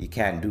grab, you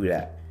can't do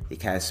that. You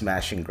can't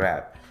smash and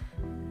grab.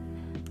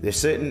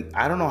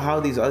 I don't know how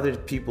these other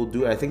people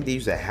do it. I think they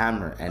use a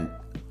hammer, and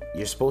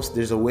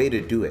there's a way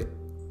to do it.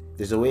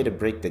 There's a way to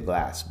break the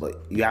glass,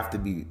 but you have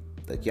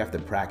to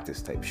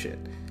practice type shit.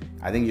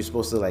 I think you're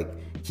supposed to like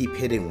keep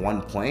hitting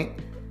one point,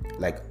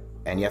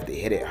 and you have to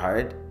hit it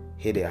hard,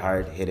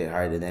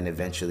 and then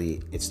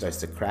eventually it starts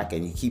to crack,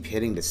 and you keep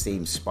hitting the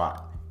same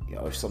spot,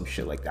 or some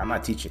shit like that. I'm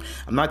not teaching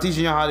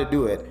you how to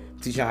do it. I'm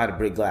teaching you how to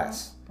break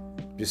glass.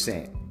 Just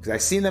saying, because I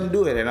seen them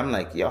do it, and I'm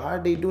like, yo, how are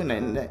they doing that?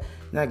 And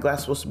that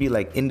glass supposed to be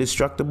like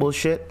indestructible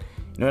shit.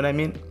 You know what I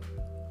mean?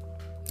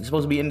 It's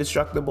supposed to be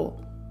indestructible.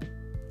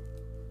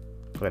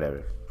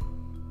 Whatever.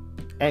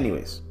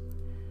 Anyways,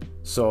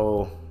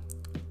 so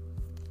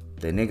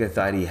the nigga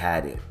thought he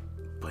had it,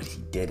 but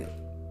he didn't.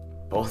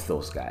 Both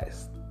those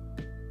guys.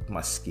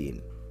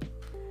 Maskeen.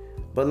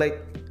 But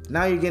like,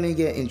 now you're gonna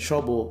get in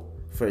trouble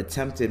for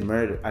attempted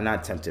murder. Not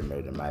attempted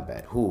murder, my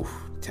bad.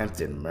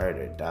 Attempted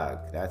murder,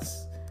 dog.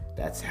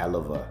 That's hell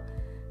of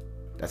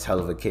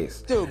a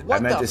case. Dude,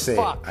 what the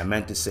fuck? I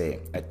meant to say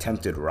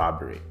attempted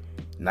robbery.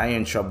 Now you're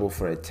in trouble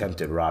for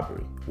attempted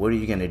robbery. What are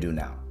you gonna do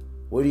now?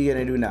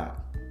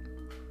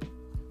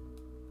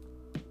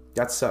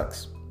 That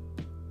sucks.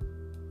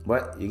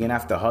 But you're gonna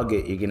have to hug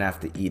it. You're gonna have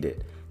to eat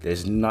it.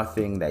 There's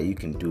nothing that you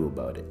can do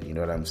about it. You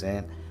know what I'm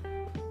saying?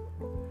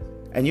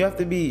 And you have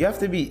to be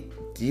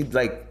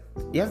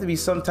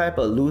some type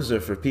of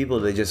loser for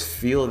people to just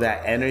feel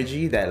that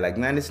energy that like,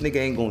 man, this nigga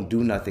ain't gonna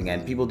do nothing,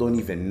 and people don't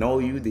even know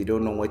you. They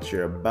don't know what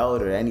you're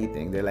about or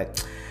anything. They're like,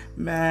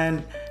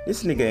 man,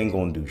 this nigga ain't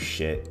gonna do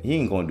shit. He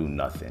ain't gonna do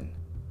nothing.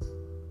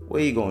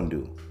 What are you gonna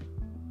do?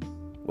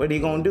 What are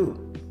you gonna do?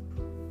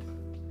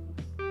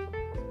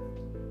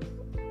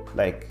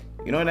 Like,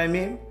 you know what I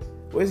mean?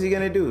 What is he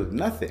gonna do?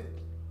 Nothing.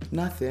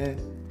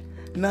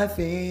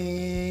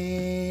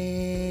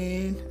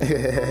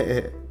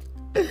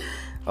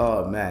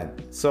 Oh man.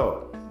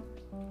 So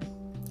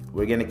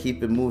we're gonna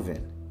keep it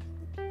moving.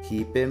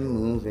 Keep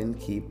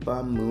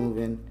on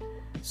moving.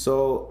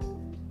 So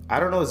I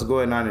don't know what's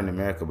going on in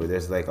America, but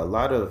there's like a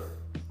lot of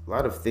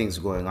things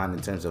going on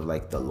in terms of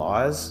like the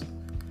laws,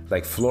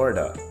 like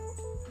Florida.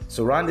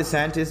 So Ron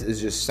DeSantis is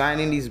just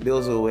signing these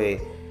bills away,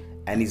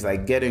 and he's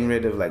like getting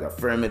rid of like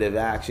affirmative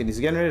action. He's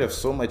getting rid of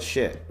so much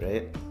shit,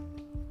 right?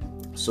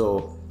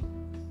 So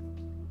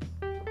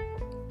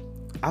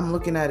I'm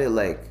looking at it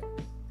like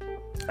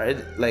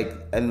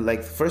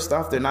first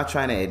off, they're not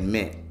trying to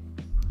admit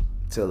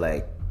to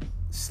like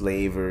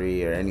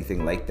slavery or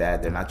anything like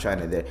that. They're not trying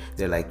to.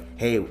 They're like,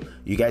 hey,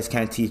 you guys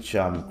can't teach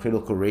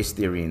critical race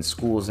theory in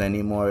schools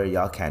anymore.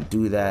 Y'all can't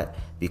do that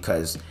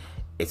because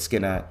it's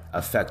gonna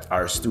affect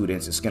our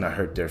students. It's gonna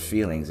hurt their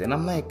feelings. And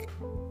I'm like,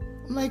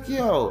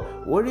 yo,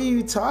 what are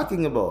you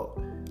talking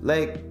about?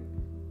 Like,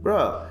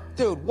 bro,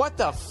 dude, what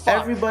the fuck?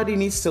 Everybody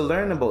needs to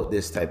learn about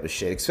this type of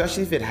shit,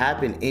 especially if it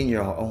happened in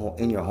your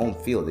home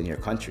field, in your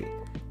country.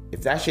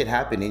 If that shit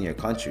happened in your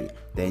country,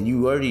 then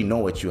you already know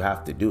what you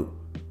have to do.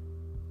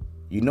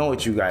 You know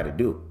what you got to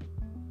do.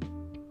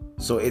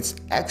 So it's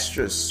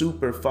extra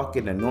super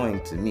fucking annoying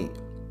to me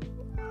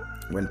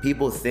when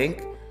people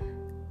think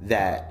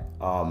that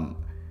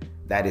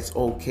that it's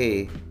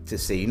okay to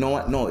say, you know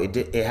what? No,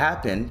 it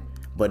happened,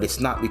 but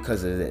it's not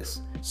because of this.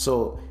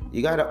 So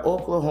you got an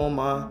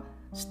Oklahoma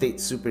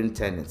state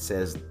superintendent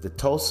says the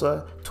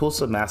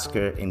Tulsa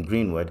massacre in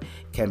Greenwood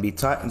can be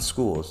taught in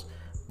schools,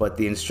 but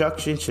the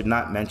instruction should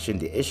not mention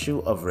the issue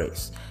of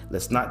race.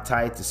 Let's not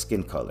tie it to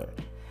skin color.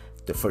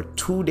 For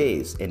 2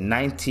 days in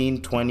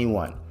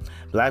 1921,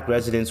 black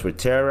residents were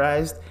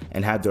terrorized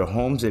and had their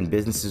homes and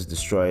businesses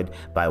destroyed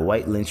by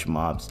white lynch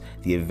mobs.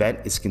 The event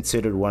is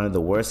considered one of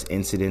the worst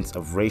incidents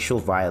of racial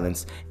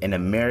violence in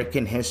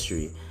American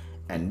history.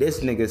 And this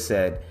nigga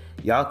said,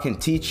 y'all can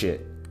teach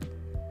it,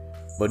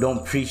 but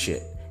don't preach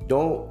it.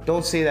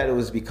 Don't say that it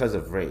was because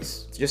of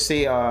race. Just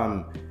say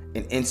an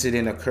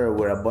incident occurred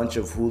where a bunch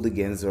of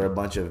hooligans or a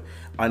bunch of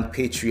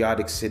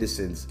unpatriotic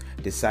citizens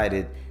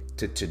decided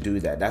to do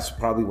that. That's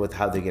probably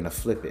how they're gonna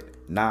flip it.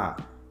 Nah,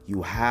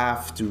 you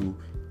have to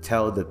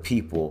tell the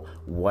people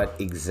what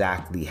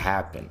exactly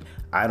happened.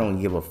 I don't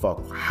give a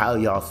fuck how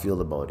y'all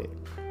feel about it.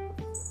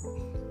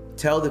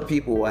 Tell the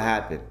people what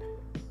happened.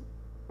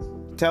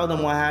 Tell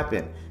them what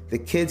happened. The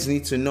kids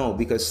need to know,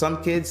 because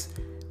some kids,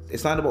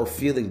 it's not about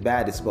feeling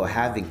bad, it's about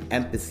having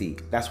empathy.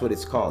 That's what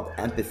it's called,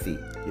 empathy.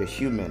 You're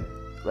human.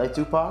 Right,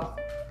 Tupac?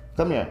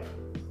 Come here.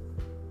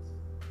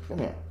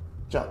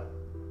 Jump.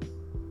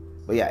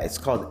 But yeah, it's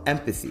called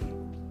empathy.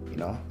 You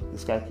know?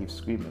 This guy keeps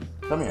screaming.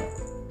 Come here,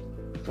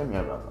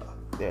 brother.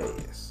 There he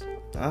is.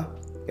 Huh?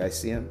 You guys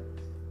see him?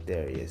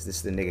 There he is. This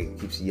is the nigga who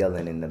keeps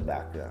yelling in the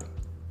background.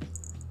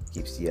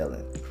 Keeps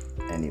yelling.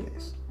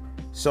 Anyways.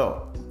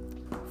 So,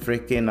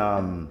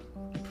 freaking,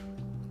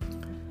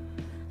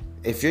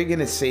 if you're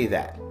gonna say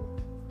that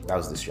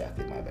was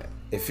distracted, my bad.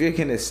 If you're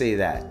gonna say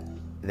that,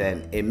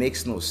 then it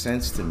makes no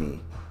sense to me,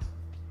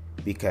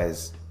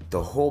 because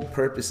the whole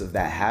purpose of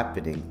that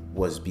happening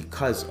was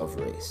because of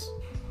race.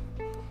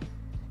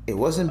 It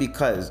wasn't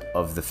because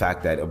of the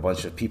fact that a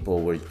bunch of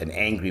people an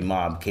angry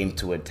mob came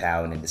to a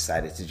town and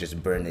decided to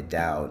just burn it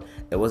down.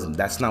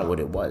 That's not what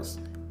it was.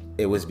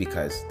 It was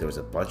because there was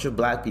a bunch of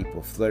black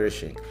people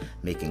flourishing,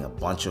 making a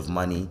bunch of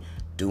money,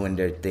 doing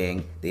their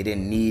thing. They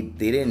didn't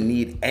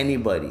need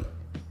anybody.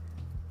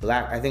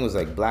 I think it was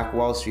like Black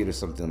Wall Street or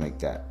something like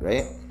that,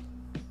 right?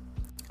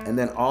 And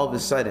then all of a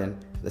sudden,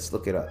 let's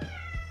look it up.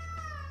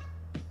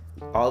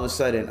 All of a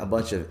sudden, a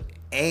bunch of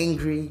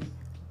angry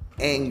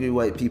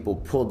white people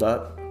pulled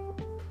up,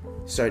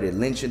 started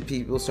lynching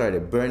people,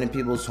 started burning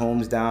people's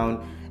homes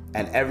down,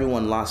 and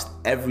everyone lost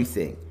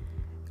everything.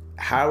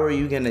 How are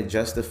you gonna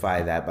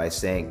justify that by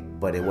saying,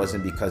 but it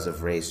wasn't because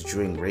of race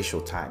during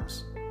racial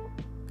times?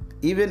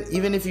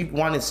 Even if you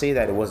want to say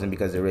that it wasn't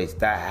because of race,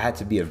 that had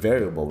to be a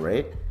variable,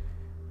 right?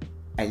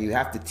 And you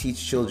have to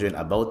teach children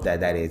about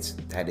that it's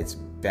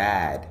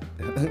bad.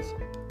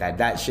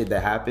 that shit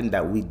that happened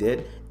that we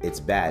did, it's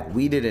bad.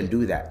 We didn't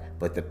do that,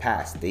 but the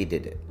past, they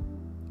did it.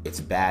 It's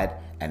bad,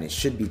 and it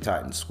should be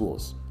taught in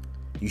schools.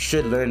 You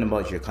should learn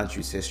about your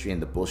country's history and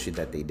the bullshit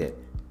that they did.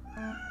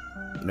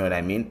 You know what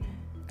I mean?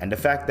 And the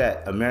fact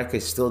that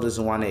America still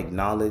doesn't want to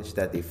acknowledge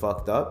that they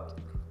fucked up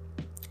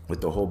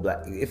with the whole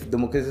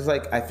because it's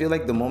like, I feel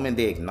like the moment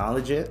they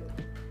acknowledge it,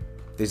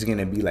 there's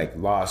gonna be like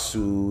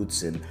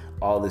lawsuits and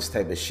all this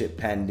type of shit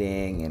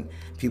pending, and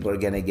people are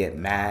gonna get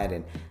mad,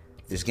 and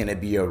there's gonna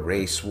be a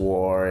race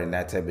war and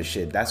that type of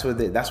shit. That's what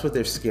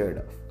they're scared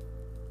of.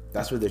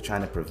 That's what they're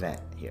trying to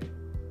prevent here.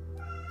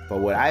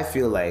 But what I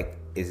feel like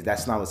is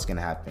that's not what's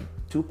gonna happen.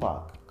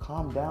 Tupac,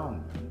 calm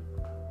down, man.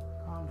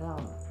 Calm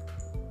down.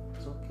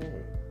 It's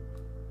okay.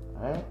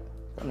 Alright?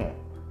 Come here.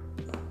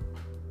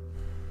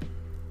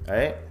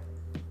 Alright?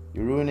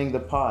 You're ruining the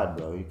pod,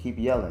 bro. You keep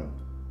yelling.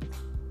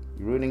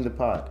 You're ruining the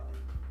pod.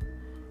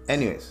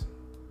 Anyways,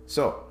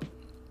 so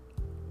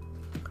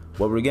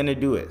what we're gonna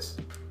do is,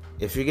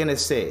 if you're gonna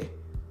say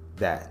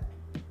that,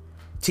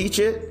 teach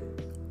it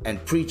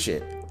and preach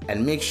it,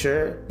 and make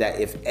sure that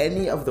if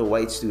any of the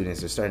white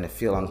students are starting to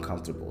feel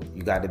uncomfortable,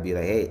 you got to be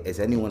like, hey, is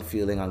anyone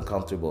feeling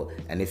uncomfortable?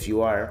 And if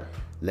you are,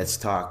 let's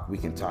talk. We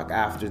can talk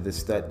after the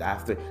stud,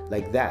 after,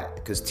 like that.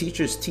 Because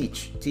teachers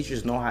teach.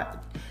 Teachers know how.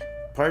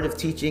 Part of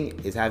teaching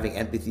is having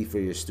empathy for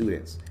your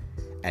students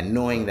and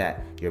knowing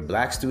that your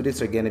black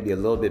students are going to be a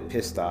little bit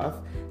pissed off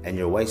and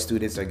your white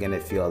students are going to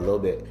feel a little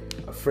bit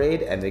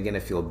afraid and they're going to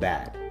feel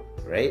bad,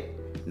 right?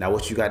 Now,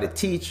 what you got to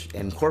teach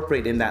and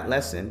incorporate in that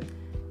lesson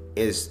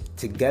is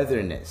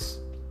togetherness,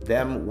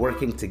 them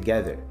working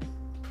together.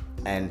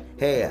 And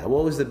hey,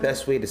 what was the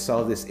best way to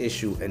solve this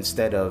issue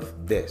instead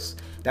of this?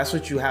 That's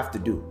what you have to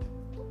do.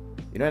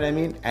 You know what I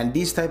mean? And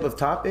these type of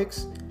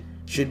topics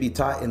should be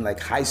taught in like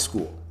high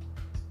school.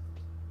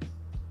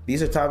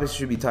 These are topics that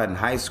should be taught in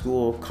high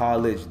school,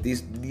 college.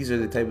 These are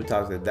the type of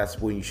topics that's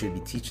when you should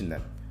be teaching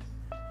them.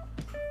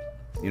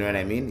 You know what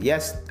I mean?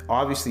 Yes,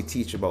 obviously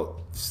teach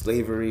about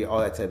slavery, all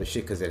that type of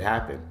shit, because it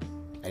happened.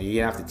 And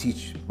you're gonna have to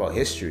teach about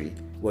history.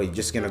 Well, you're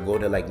just gonna go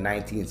to like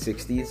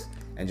 1960s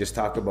and just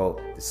talk about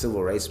the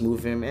civil rights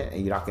movement,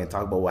 and you're not gonna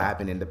talk about what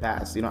happened in the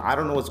past. You know, I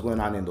don't know what's going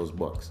on in those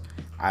books.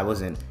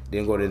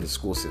 Didn't go to the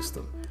school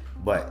system.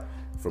 But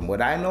from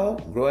what I know,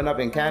 growing up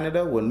in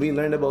Canada, when we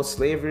learned about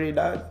slavery,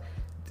 dog,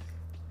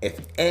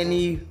 if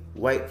any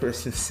white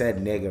person said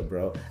nigga,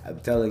 bro, I'm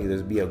telling you,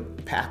 there's be a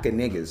pack of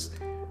niggas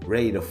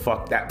ready to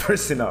fuck that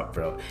person up,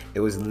 bro.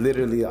 It was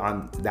literally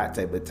on that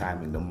type of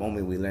timing, the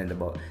moment we learned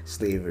about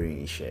slavery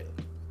and shit.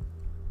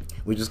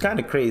 Which is kind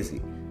of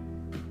crazy.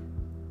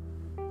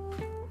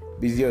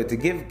 Because, yo, to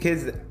give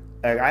kids,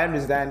 like, I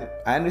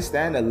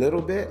understand a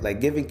little bit,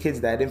 like giving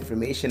kids that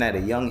information at a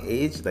young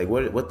age, like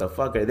what the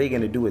fuck are they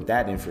gonna do with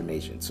that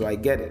information? So I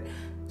get it.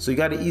 So you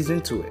gotta ease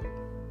into it.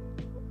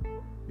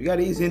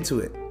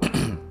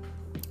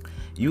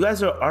 You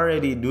guys are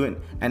already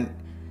doing, and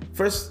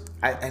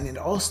it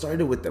all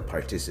started with the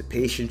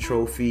participation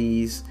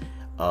trophies.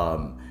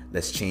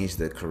 Let's change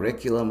the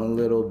curriculum a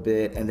little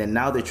bit, and then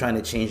now they're trying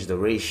to change the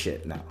race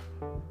shit now.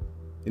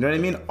 You know what I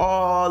mean?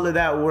 All of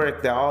that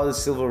work that all the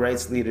civil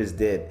rights leaders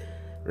did,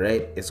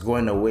 right? It's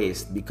going to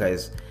waste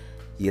because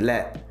you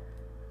let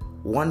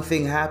one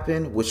thing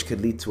happen, which could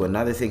lead to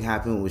another thing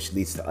happen, which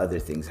leads to other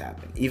things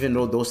happen. Even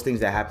though those things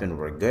that happened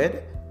were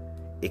good,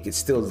 it could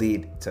still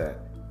lead to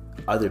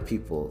other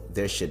people,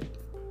 their shit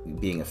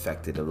being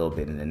affected a little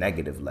bit in a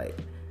negative light,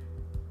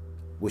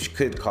 which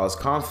could cause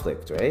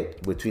conflict,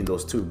 right? Between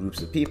those two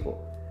groups of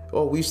people.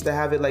 Oh, we used to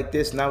have it like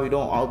this, now we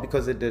don't, all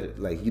because it did it.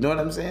 Like, you know what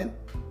I'm saying?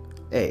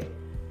 Hey,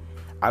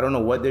 I don't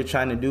know what they're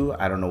trying to do.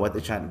 I don't know what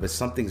they're trying to, but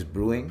something's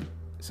brewing.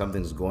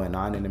 Something's going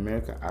on in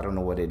America. I don't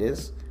know what it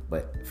is,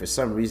 but for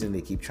some reason they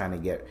keep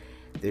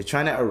they're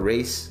trying to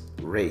erase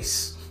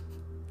race.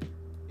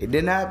 It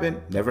didn't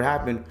happen, never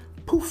happened.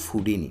 Poof,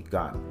 Houdini,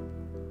 gone.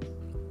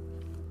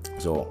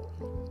 So,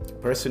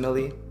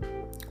 personally,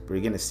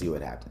 we're gonna see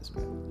what happens,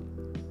 man.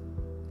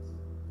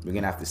 We're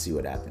gonna have to see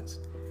what happens.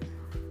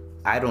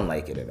 I don't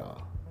like it at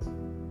all.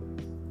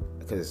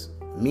 Because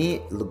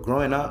me,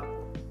 growing up,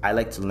 I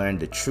like to learn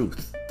the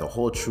truth, the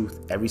whole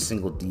truth, every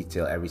single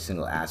detail, every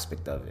single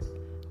aspect of it.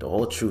 The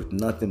whole truth,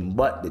 nothing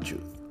but the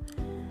truth.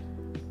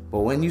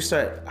 But when you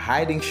start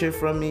hiding shit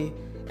from me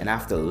and I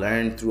have to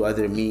learn through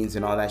other means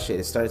and all that shit,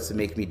 it starts to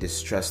make me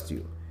distrust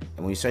you.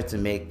 And when you start to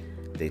make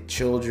the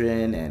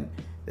children and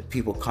the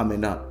people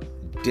coming up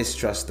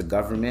distrust the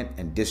government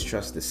and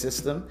distrust the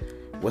system,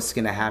 what's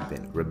gonna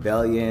happen?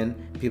 Rebellion,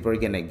 people are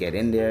gonna get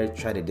in there,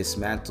 try to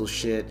dismantle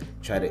shit,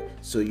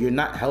 so you're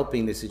not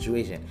helping the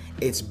situation.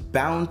 It's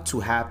bound to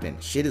happen.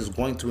 Shit is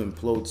going to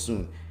implode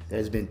soon.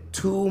 There's been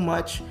too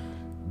much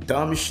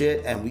dumb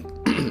shit and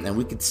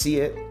we could see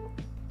it.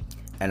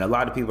 And a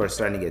lot of people are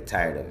starting to get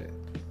tired of it.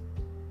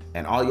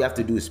 And all you have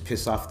to do is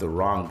piss off the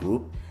wrong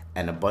group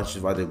and a bunch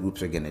of other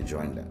groups are gonna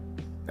join them.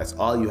 That's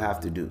all you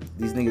have to do.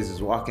 These niggas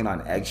is walking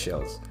on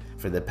eggshells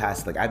for the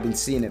past, I've been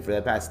seeing it for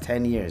the past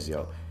 10 years,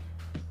 yo.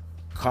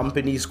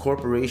 Companies,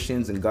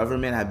 corporations, and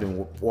government have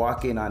been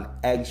walking on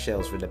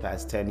eggshells for the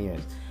past 10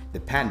 years. The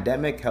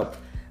pandemic helped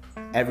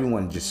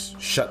everyone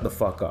just shut the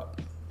fuck up.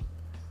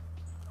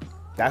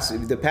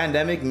 The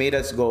pandemic made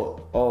us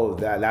go, oh,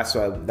 that's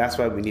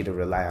why we need to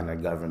rely on the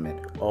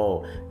government.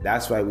 Oh,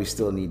 that's why we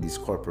still need these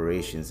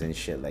corporations and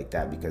shit like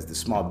that, because the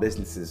small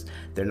businesses,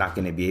 they're not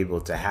going to be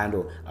able to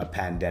handle a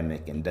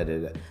pandemic and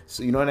da-da-da.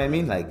 So you know what I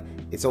mean? Like,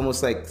 it's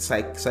almost like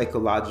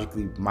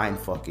psychologically mind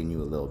fucking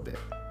you a little bit.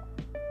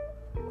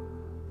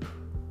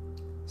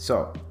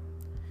 So,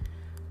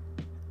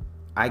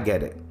 I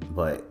get it,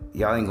 but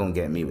y'all ain't gonna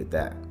get me with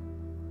that.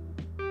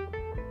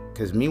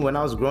 Cause me, when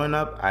I was growing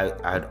up,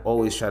 I'd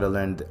always try to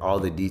learn all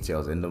the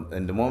details. And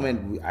the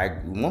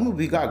moment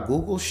we got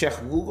Google, Sheikh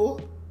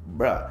Google,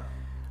 bruh,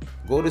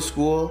 go to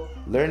school,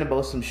 learn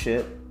about some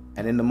shit,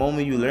 and in the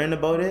moment you learn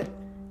about it,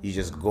 you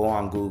just go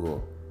on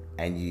Google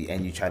and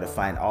you try to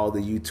find all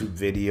the YouTube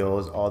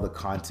videos, all the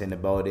content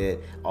about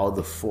it, all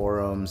the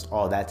forums,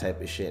 all that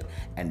type of shit.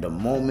 And the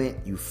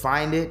moment you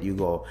find it,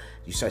 you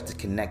start to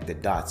connect the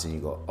dots and you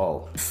go,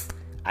 oh,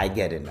 I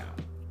get it now.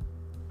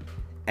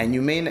 And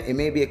it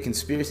may be a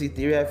conspiracy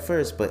theory at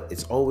first, but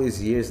it's always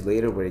years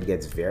later where it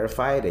gets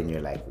verified and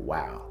you're like,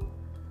 wow,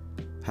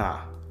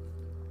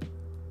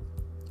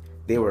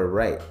 they were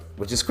right,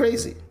 which is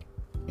crazy.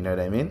 You know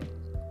what I mean?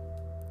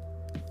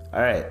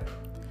 All right.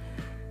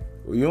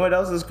 You know what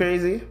else is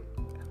crazy?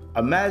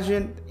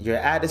 Imagine you're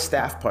at a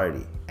staff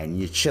party and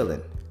you're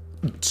chilling.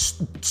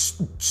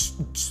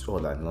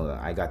 Hold on.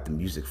 I got the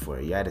music for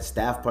it. You're at a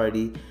staff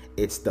party.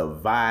 It's the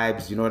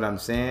vibes. You know what I'm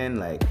saying?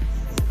 Like,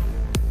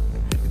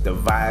 the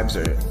vibes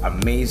are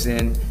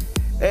amazing.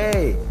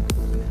 Hey,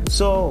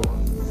 so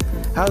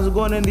how's it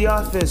going in the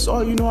office? Oh,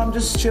 I'm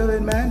just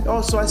chilling, man.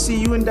 Oh, so I see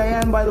you and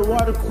Diane by the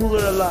water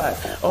cooler a lot.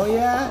 Oh,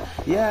 yeah?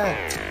 Yeah.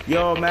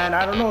 Yo, man,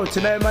 I don't know.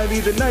 Tonight might be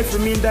the night for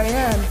me and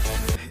Diane.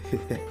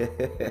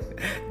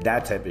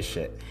 That type of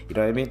shit. You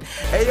know what I mean?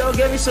 Hey, yo,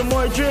 get me some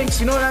more drinks.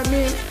 You know what I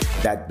mean?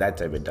 That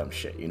type of dumb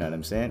shit. You know what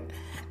I'm saying?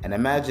 And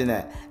imagine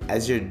that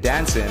as you're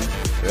dancing,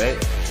 right?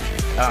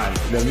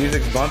 The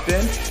music's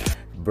bumping.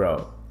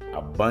 Bro,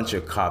 a bunch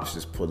of cops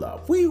just pull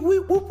up. Wee,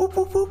 whoop, whoop,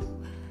 whoop, whoop.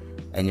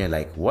 And you're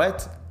like,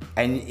 what?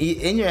 And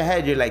in your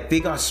head, you're like,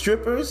 they got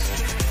strippers?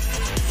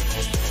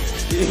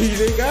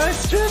 They got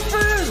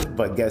strippers?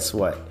 But guess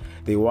what?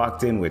 They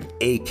walked in with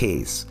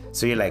AKs.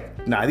 So you're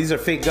like, nah, these are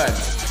fake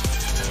guns.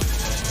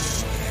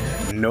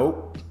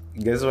 Nope.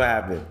 Guess what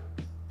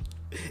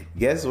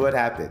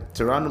happened?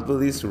 Toronto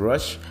police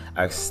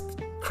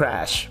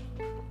crash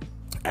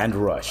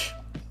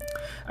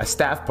a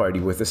staff party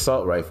with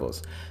assault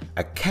rifles.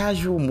 A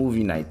casual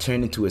movie night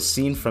turned into a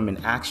scene from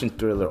an action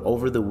thriller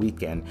over the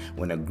weekend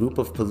when a group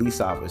of police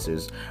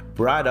officers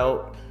brought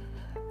out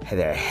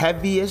their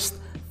heaviest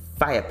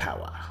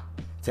firepower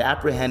to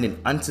apprehend an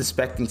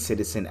unsuspecting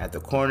citizen at the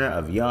corner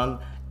of Yonge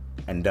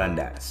and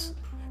Dundas.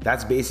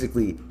 That's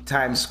basically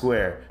Times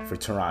Square for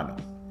Toronto.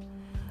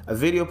 A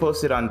video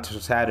posted on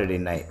Saturday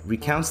night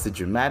recounts the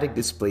dramatic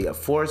display of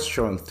force,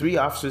 showing 3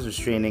 officers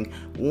restraining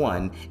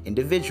 1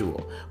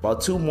 individual, while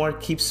 2 more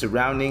keep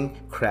surrounding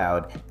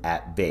crowd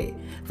at bay.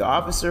 The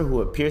officer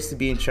who appears to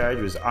be in charge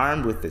was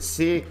armed with a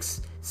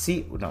C8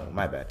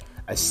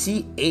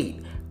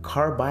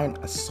 carbine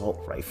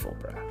assault rifle,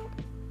 bruh.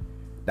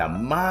 The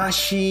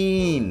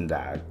machine,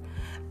 dog.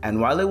 And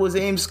while it was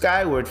aimed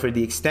skyward for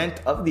the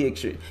extent of the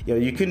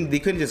they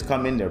couldn't just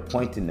come in there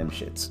pointing them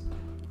shits.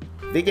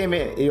 They came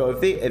in,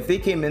 if they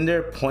came in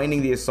there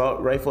pointing the assault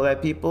rifle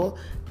at people,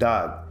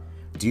 dog,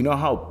 do you know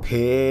how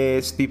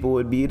pissed people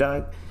would be,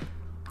 dog?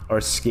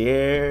 Or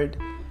scared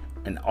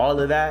and all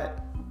of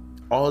that,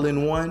 all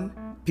in one?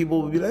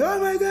 People would be like, oh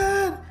my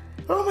god,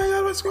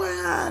 what's going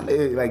on?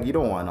 Like, you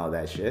don't want all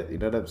that shit, you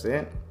know what I'm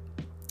saying?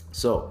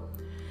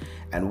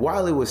 And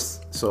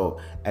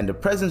the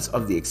presence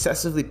of the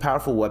excessively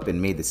powerful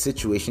weapon made the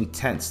situation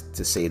tense,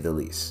 to say the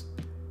least.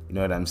 You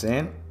know what I'm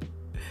saying?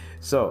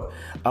 So,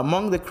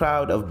 among the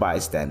crowd of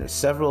bystanders,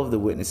 several of the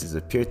witnesses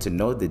appeared to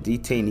know the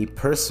detainee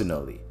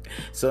personally.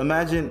 So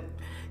imagine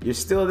you're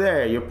still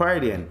there, you're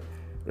partying,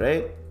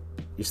 right?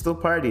 You're still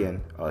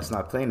partying. Oh, it's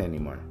not playing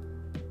anymore.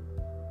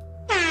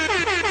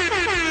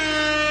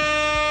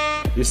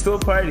 You're still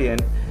partying,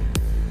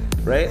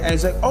 right? And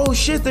it's like, oh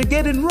shit, they're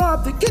getting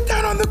robbed. Get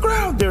down on the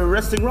ground. They're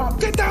arresting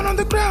Rob. Get down on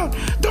the ground.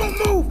 Don't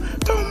move.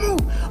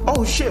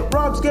 Oh shit,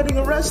 Rob's getting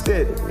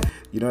arrested.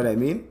 You know what I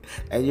mean?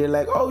 And you're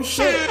like, oh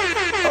shit,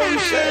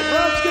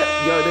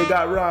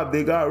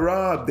 they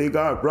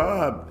got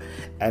robbed.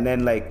 And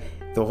then like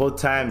the whole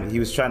time he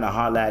was trying to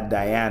holler at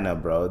Diana,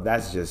 bro.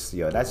 That's just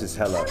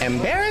hella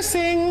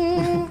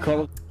embarrassing.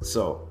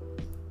 So,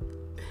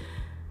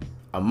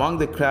 among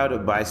the crowd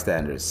of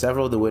bystanders,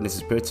 several of the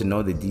witnesses appear to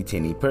know the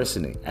detainee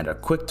personally and are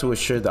quick to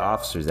assure the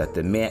officers that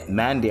the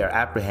man they are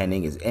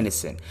apprehending is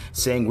innocent,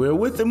 saying, we're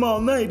with him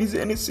all night, he's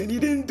innocent, he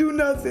didn't do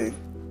nothing.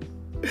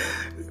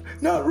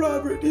 Not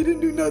Robert, he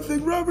didn't do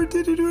nothing. Robert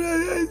didn't do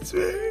nothing, I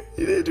swear.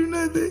 He didn't do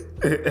nothing.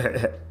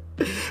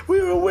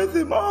 We were with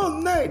him all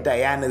night.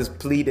 Diana's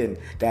pleading,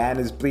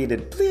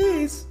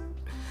 please.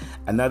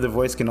 Another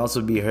voice can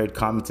also be heard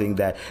commenting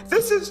that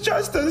this is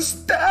just a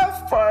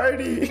staff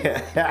party.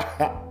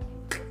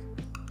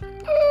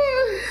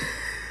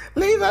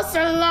 Leave us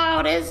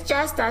alone, it's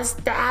just a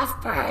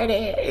staff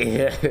party.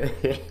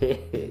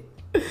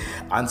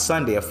 On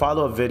Sunday, a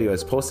follow-up video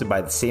is posted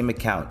by the same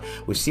account,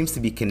 which seems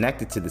to be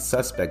connected to the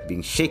suspect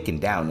being shaken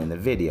down in the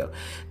video.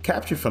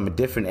 Captured from a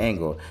different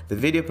angle, the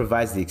video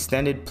provides the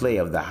extended play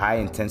of the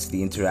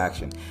high-intensity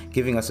interaction,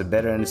 giving us a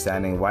better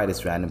understanding of why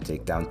this random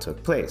takedown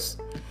took place.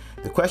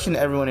 The question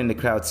everyone in the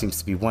crowd seems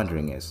to be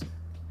wondering is,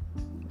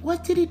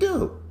 what did he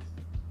do?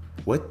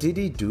 What did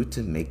he do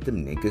to make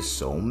them niggas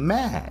so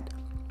mad?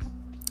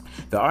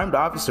 The armed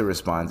officer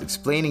responds,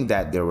 explaining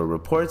that there were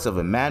reports of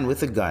a man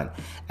with a gun,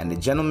 and the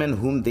gentleman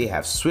whom they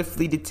have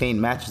swiftly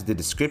detained matches the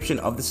description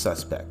of the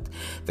suspect.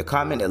 The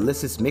comment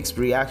elicits mixed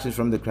reactions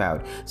from the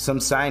crowd. Some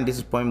sigh in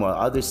disappointment, while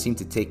others seem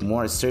to take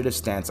more assertive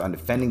stance on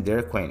defending their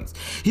acquaintance.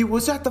 He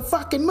was at the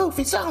fucking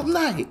movies all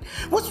night.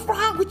 What's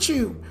wrong with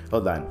you?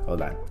 Hold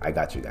on. I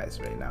got you guys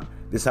right now.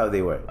 This is how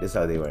they were.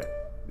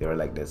 They were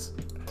like this.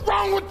 What's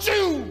wrong with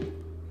you?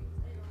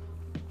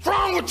 What's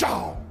wrong with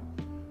y'all?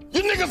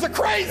 You niggas are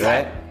crazy.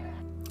 Right?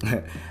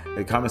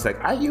 The comment's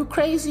like, are you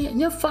crazy? And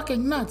you're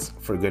fucking nuts,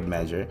 for good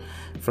measure.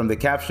 From the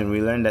caption,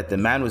 we learned that the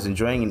man was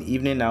enjoying an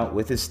evening out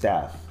with his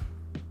staff.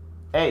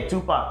 Hey,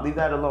 Tupac, leave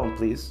that alone,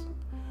 please.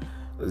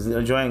 Was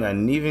enjoying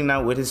an evening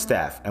out with his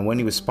staff, and when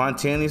he was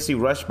spontaneously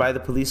rushed by the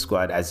police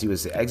squad as he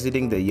was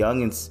exiting the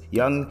young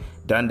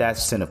Dundas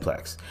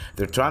Cineplex.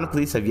 The Toronto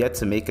police have yet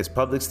to make a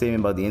public statement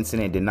about the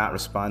incident and did not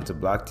respond to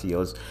Block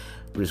TO's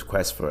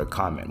request for a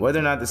comment. Whether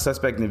or not the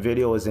suspect in the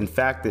video was in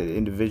fact the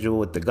individual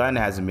with the gun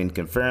hasn't been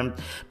confirmed,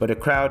 but a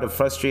crowd of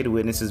frustrated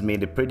witnesses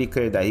made it pretty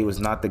clear that he was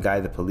not the guy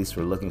the police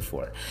were looking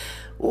for.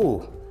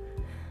 Ooh,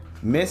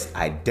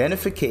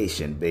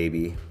 misidentification,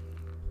 baby.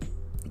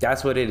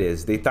 That's what it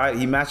is. They thought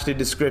he matched the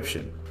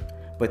description,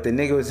 but the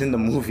nigga was in the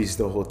movies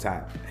the whole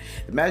time.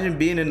 Imagine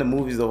being in the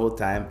movies the whole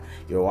time.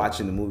 You're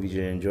watching the movies,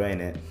 you're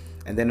enjoying it,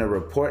 and then a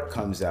report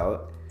comes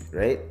out,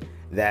 right,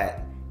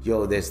 that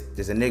yo, there's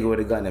a nigga with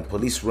a gun and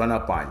police run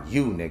up on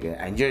you, nigga,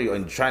 and you're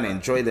trying to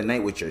enjoy the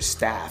night with your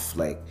staff.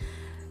 Like,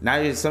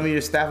 now some of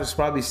your staff is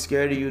probably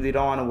scared of you. They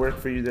don't want to work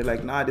for you. They're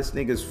like, nah, this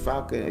nigga's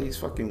fucking, he's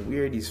fucking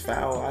weird. He's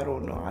foul. I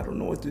don't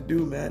know what to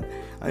do, man.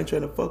 I ain't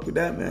trying to fuck with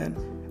that, man.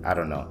 I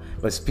don't know.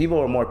 But people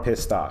were more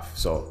pissed off.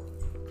 So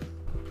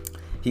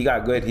he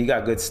got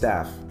good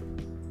staff.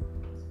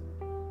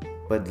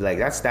 But like,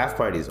 that staff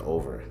party is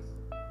over.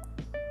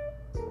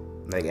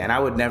 Like, and I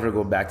would never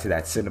go back to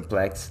that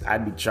Cineplex.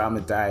 I'd be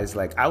traumatized.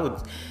 Like, I would,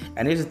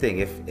 and here's the thing,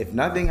 if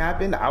nothing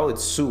happened, I would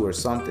sue or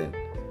something.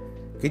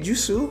 Could you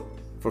sue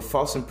for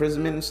false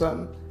imprisonment or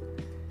something?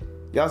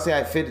 Y'all say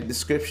I fit the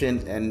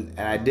description and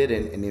I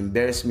didn't, and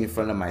embarrassed me in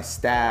front of my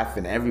staff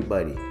and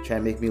everybody, trying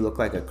to make me look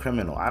like a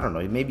criminal. I don't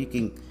know. Maybe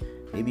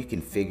you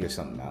can figure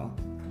something out.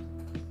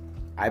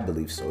 I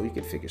believe so. You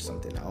can figure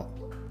something out.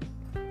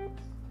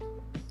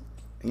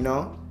 You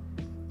know?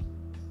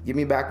 Give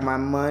me back my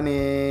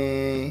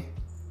money.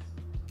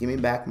 Give me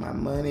back my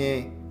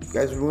money. You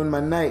guys ruined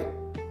my night.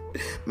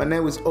 My night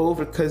was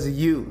over because of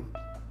you.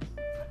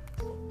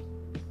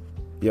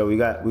 Yo, we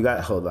got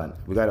hold on.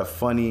 We got a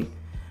funny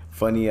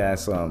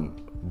ass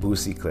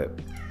Boosie clip.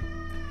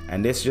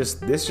 And this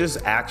just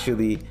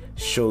actually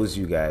shows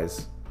you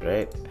guys,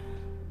 right?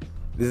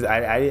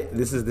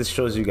 This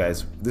shows you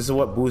guys. This is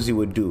what Boosie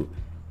would do.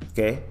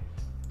 Okay?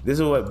 This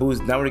is what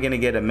Boosie. Now we're gonna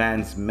get a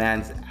man's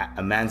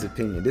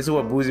opinion. This is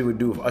what Boosie would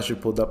do if Usher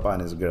pulled up on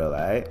his girl,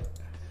 alright?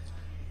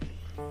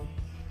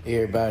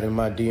 Everybody in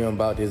my DM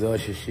about this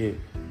Usher shit.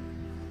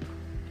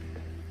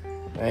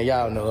 Man,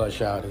 y'all know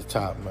Usher out his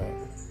top,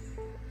 man.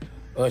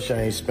 Usher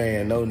ain't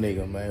sparing no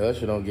nigga, man.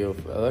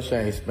 Usher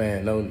ain't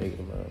sparing no nigga,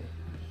 man.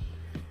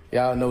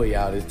 Y'all know he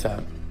out his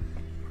top.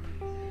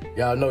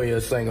 Y'all know he'll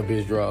sing a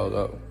bitch draws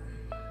up.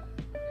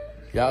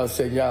 Y'all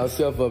setting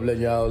y'allself up,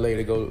 letting y'all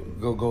lady go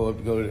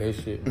to that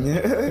shit.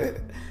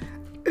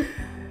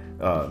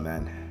 Oh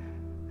man,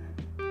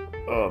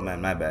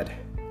 my bad.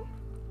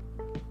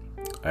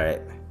 All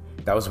right,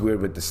 that was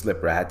weird with the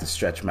slipper. I had to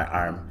stretch my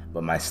arm,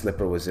 but my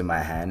slipper was in my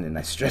hand, and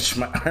I stretched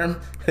my arm.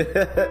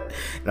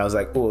 And I was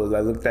like, oh,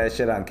 I looked at that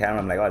shit on camera.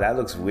 I'm like, oh, that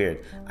looks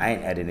weird. I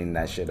ain't editing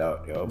that shit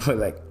out, yo. But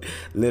like,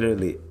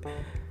 literally.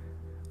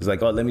 It was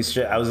like, oh, let me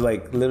stretch. I was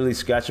like literally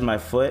scratching my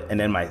foot, and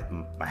then my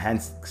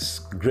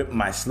hands gripped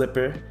my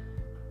slipper,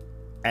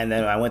 and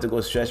then I went to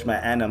go stretch my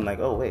hand. I'm like,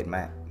 oh wait,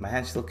 my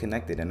hand's still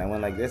connected, and I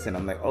went like this, and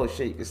I'm like, oh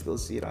shit, you can still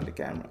see it on the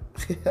camera.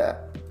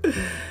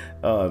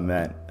 Oh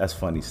man, that's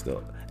funny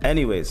still.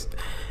 Anyways,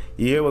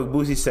 you hear what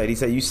Boosie said? He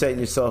said you setting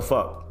yourself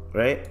up,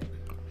 right?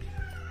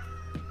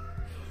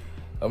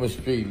 I'm a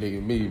street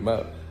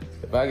nigga,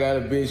 if I got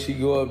a bitch, she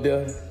go up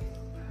there.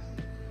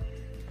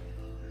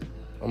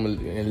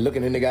 And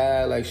looking in the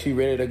eye like she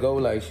ready to go,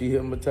 like she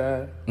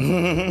hypnotized.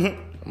 I'm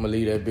gonna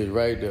leave that bitch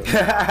right there.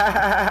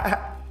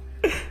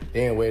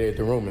 Then wait at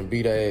the room and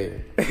beat her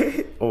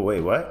ass. Oh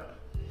wait, what?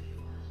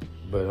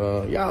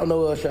 But y'all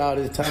know Usher all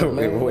this time,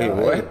 man. Wait,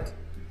 what?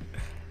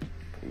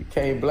 You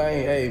can't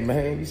blame, hey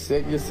man, you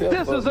set yourself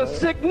up. This is a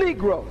sick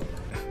Negro.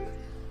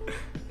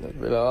 That's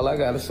really all I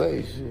gotta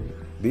say,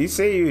 shit. Did you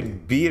say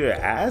you'd beat her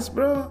ass,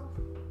 bro?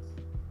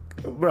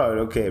 Bro,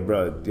 okay,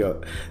 bro.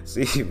 Yo,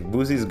 see,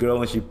 Boosie's girl,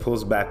 when she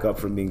pulls back up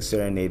from being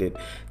serenaded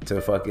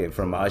to fucking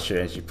from Usher,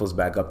 and she pulls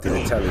back up to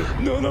the telly.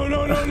 No.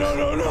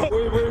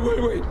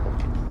 Wait.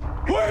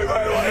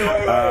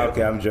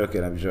 Okay, I'm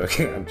joking.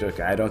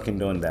 I don't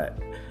condone that.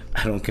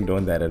 I don't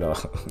condone that at all.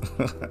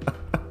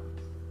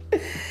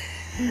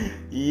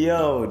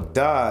 Yo,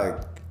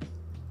 dog.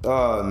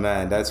 Oh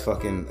man, that's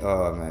fucking.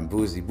 Oh man,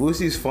 Boosie.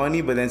 Boosie's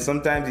funny, but then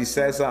sometimes he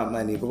says something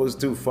and he goes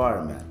too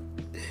far, man.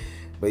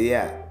 But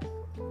yeah.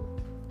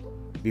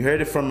 You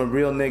heard it from a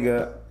real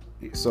nigga.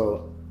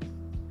 So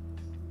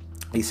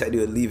he said he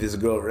would leave his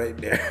girl right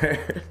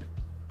there.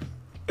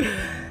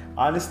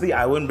 Honestly,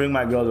 I wouldn't bring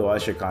my girl to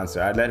Usher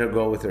concert. I'd let her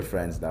go with her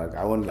friends, dog.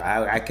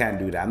 I can't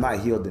do that. I'm not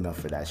healed enough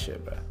for that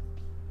shit, bro.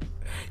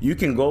 You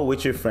can go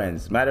with your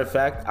friends. Matter of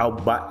fact, I'll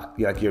buy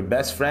like your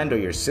best friend or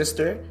your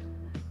sister.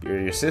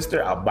 Your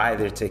sister, I'll buy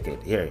their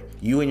ticket. Here,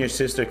 you and your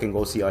sister can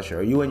go see Usher,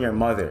 or you and your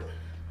mother.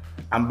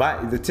 I'm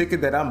buying the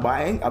ticket that I'm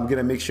buying. I'm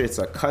gonna make sure it's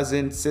a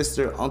cousin,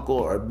 sister, uncle,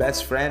 or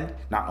best friend.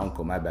 Not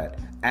uncle, my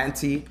bad.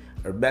 Auntie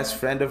or best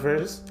friend of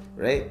hers,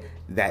 right?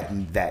 That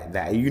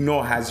you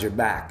know has your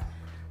back.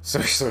 So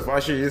if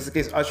Usher, in this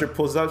case, Usher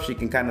pulls up, she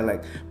can kind of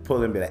like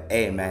pull and be like,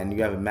 "Hey man,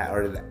 you have a mat,"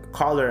 or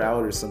call her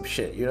out or some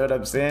shit. You know what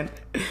I'm saying?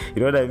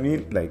 You know what I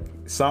mean? Like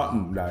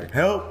something like,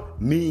 "Help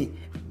me,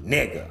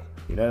 nigga."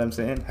 You know what I'm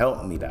saying?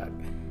 Help me, dog.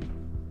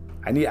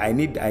 I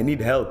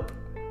need help.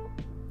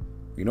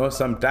 You know,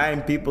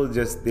 sometimes people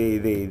just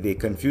they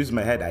confuse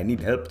my head. I need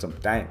help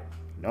sometimes.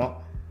 You know?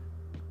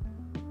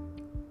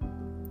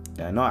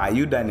 Yeah, no, are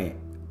you done it?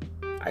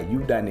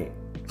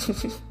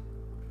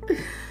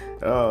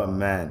 Oh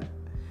man.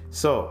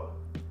 So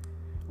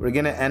we're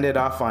gonna end it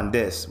off on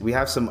this. We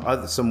have some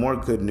more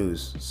good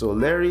news. So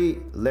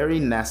Larry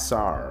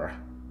Nassar,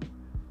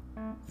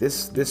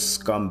 this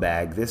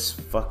scumbag, this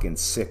fucking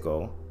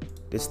sicko,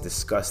 this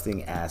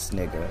disgusting ass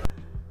nigga.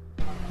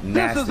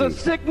 Nasty, this is a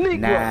sick Negro.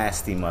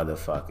 Nasty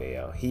motherfucker,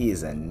 yo. He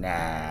is a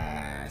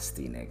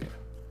nasty nigga.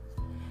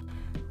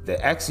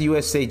 The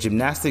ex-USA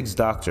gymnastics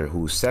doctor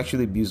who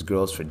sexually abused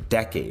girls for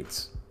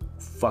decades,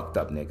 fucked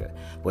up nigga,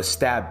 was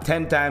stabbed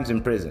 10 times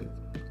in prison.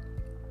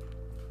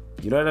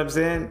 You know what I'm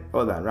saying?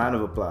 Hold on, round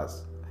of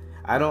applause.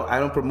 I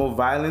don't promote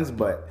violence,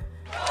 but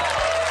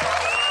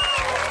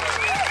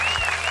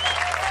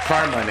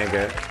karma,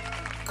 nigga.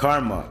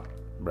 Karma,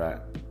 bruh.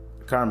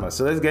 Karma.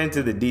 So let's get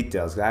into the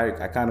details.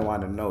 I kind of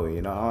want to know,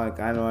 you know? I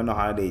kind of want to know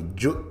how they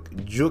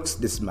jukes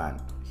this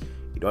man.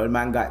 You know, the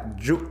man got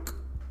juke.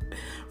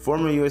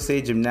 Former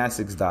USA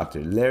gymnastics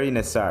doctor Larry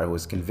Nassar, who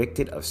was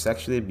convicted of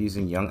sexually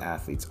abusing young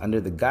athletes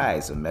under the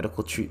guise of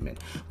medical treatment,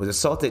 was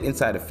assaulted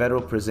inside a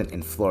federal prison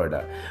in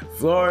Florida.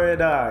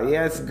 Florida,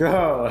 yes,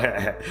 go.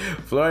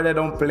 Florida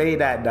don't play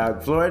that,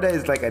 dog. Florida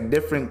is like a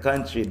different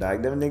country,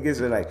 dog. Them niggas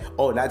are like,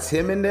 oh, that's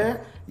him in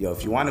there? Yo,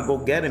 if you want to go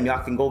get him,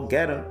 y'all can go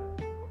get him.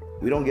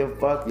 We don't give a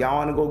fuck. Y'all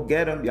want to go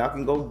get him, y'all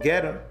can go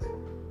get him.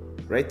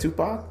 Right,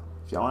 Tupac?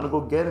 If y'all want to go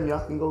get him,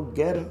 y'all can go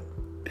get him.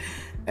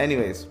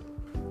 Anyways,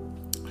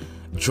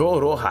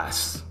 Joe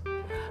Rojas,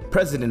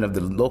 president of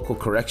the local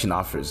correction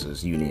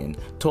officers union,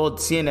 told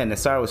CNN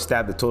Nassar was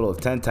stabbed a total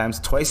of 10 times,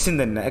 twice in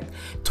the neck,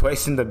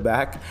 twice in the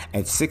back,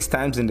 and 6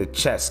 times in the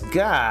chest.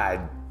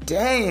 God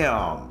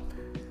damn.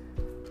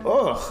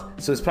 Ugh.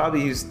 So it's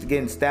probably he was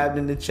getting stabbed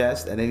in the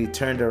chest, and then he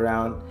turned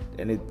around,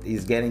 and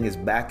he's getting his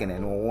back, and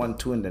then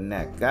 1-2 in the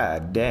neck.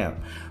 God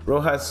damn.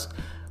 Rojas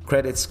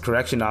credits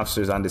correction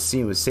officers on the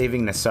scene with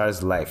saving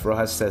Nassar's life.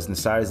 Rojas says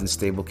Nassar is in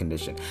stable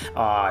condition.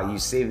 You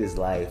saved his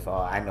life.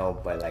 I know,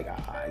 but like,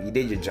 you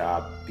did your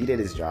job. He did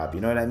his job.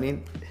 You know what I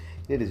mean?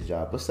 He did his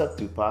job. What's up,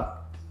 Tupac?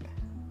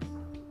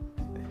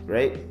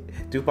 Right?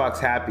 Tupac's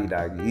happy,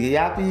 dog. You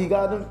happy you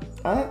got him?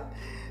 Huh?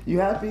 You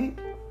happy?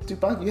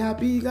 Tupac, you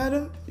happy you got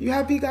him? You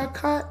happy you got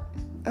caught?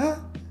 Huh?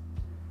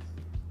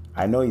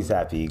 I know he's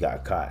happy he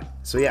got caught.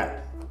 So yeah.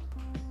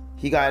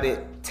 He got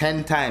it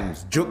 10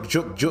 times. Juke,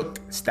 juke, juke.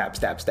 Stab,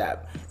 stab,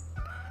 stab.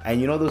 And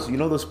you know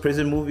those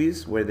prison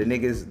movies where the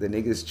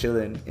niggas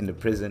chilling in the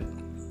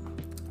prison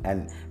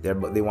and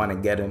they want to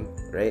get him,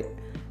 right?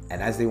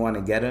 And as they want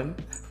to get him,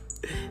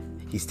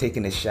 he's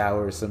taking a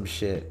shower or some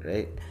shit,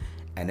 right?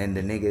 And then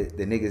the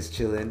nigga's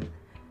chilling.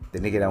 The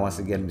nigga that wants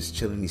to get him is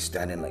chilling. He's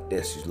standing like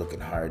this. He's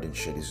looking hard and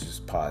shit. He's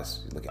just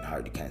paused. He's looking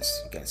hard. You can't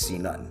see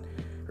nothing,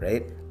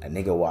 right? A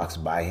nigga walks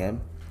by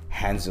him,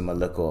 hands him a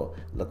little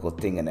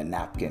thing in a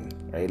napkin,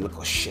 right?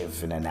 Little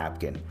shiv in a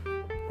napkin,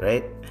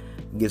 right?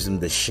 Gives him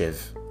the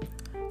shiv.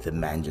 The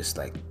man just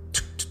like,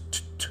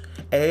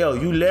 hey yo,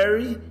 you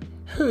Larry?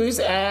 Who's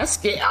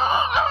asking?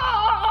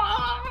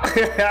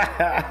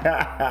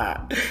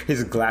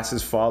 His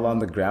glasses fall on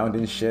the ground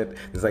and shit.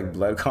 There's like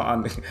blood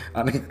on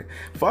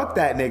fuck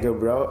that nigga,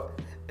 bro.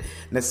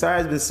 Nassar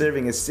has been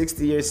serving a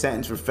 60-year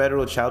sentence for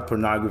federal child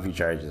pornography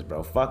charges,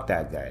 bro. Fuck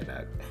that guy,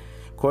 dog.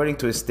 According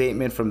to a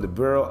statement from the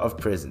Bureau of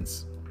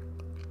Prisons.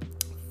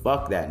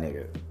 Fuck that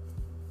nigga.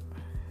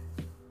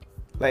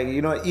 Like,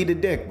 you know, eat a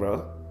dick,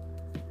 bro.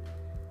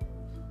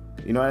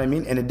 You know what I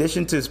mean? In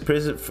addition to his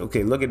prison...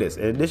 Okay, look at this.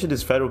 In addition to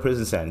his federal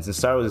prison sentence,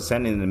 Nassar was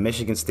sentenced in the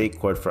Michigan State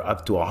Court for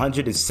up to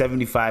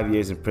 175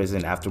 years in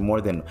prison after more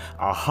than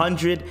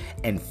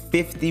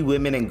 150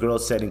 women and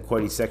girls said in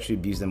court he sexually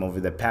abused them over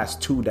the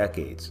past 2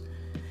 decades.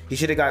 He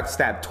should have got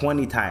stabbed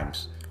 20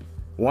 times.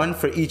 1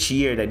 for each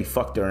year that he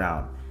fucked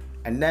around.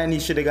 And then he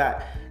should have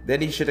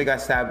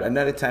got stabbed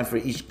another time for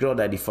each girl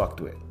that he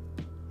fucked with.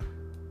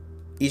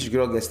 Each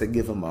girl gets to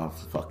give him a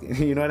fucking...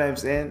 You know what I'm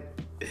saying?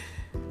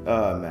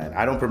 Oh man,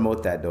 I don't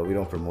promote that though. We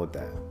don't promote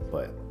that.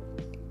 But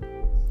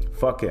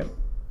fuck him.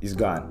 He's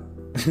gone.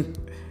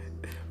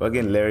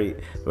 Fucking Larry.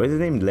 What's his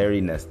name?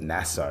 Larry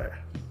Nassar.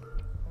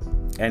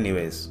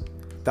 Anyways,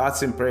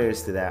 thoughts and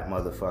prayers to that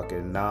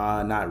motherfucker.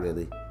 Nah, not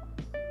really.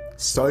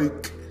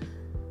 Psych.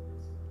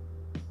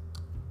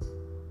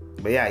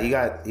 But yeah, he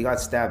got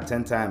stabbed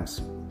 10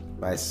 times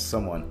by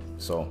someone.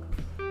 So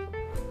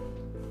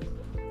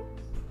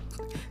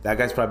that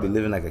guy's probably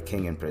living like a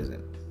king in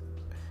prison.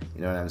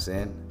 You know what I'm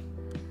saying?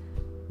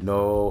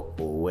 No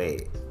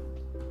way.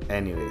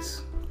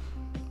 Anyways,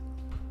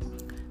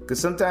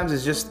 because sometimes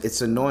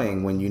it's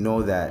annoying when you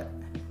know that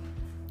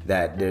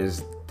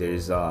there's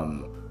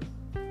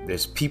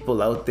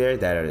people out there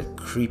that are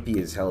creepy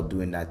as hell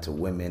doing that to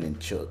women and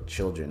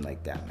children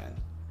like that, man.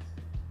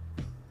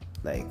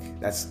 Like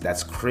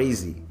that's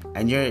crazy.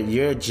 And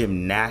your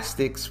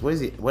gymnastics, what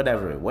is it?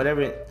 Whatever.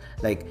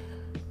 Like,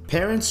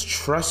 parents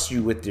trust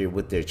you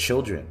with their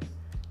children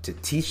to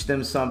teach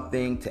them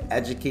something, to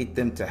educate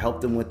them, to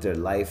help them with their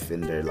life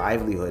and their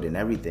livelihood and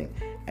everything.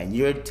 And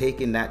you're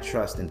taking that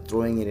trust and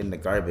throwing it in the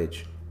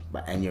garbage,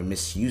 and you're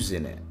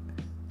misusing it.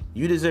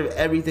 You deserve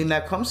everything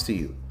that comes to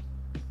you.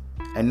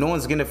 And no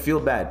one's gonna feel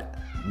bad.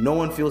 No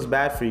one feels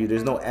bad for you.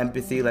 There's no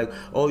empathy like,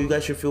 oh, you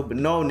guys should feel bad.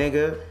 No,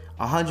 nigga.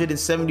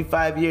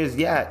 175 years,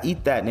 yeah,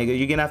 eat that, nigga.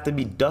 You're gonna have to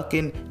be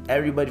ducking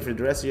everybody for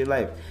the rest of your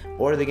life.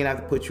 Or they're gonna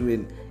have to put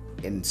you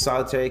in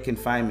solitary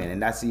confinement,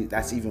 and that's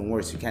even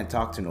worse. You can't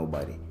talk to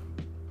nobody.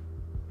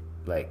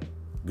 Like,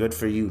 good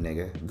for you,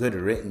 nigga. Good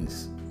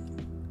riddance.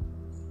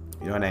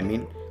 You know what I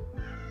mean?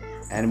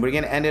 And we're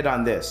gonna end it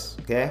on this,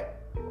 okay?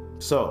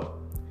 So,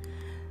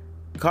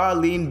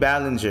 Colleen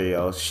Ballinger,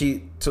 yo,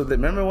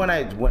 remember when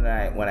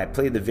I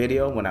played the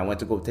video when I went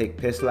to go take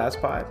piss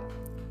last pod?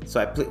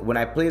 So when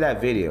I played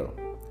that video,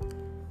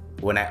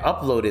 when I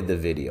uploaded the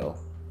video,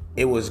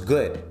 it was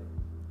good.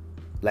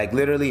 Like,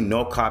 literally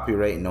no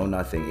copyright, no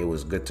nothing. It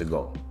was good to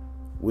go.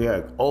 We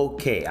are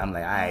okay. I'm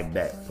like, I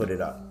bet. Put it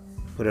up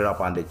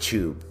on the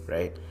tube,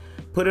 right?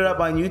 Put it up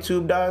on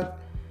YouTube, dog.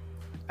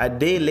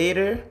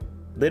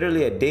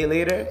 Literally a day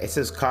later, it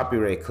says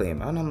copyright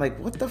claim. And I'm like,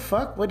 what the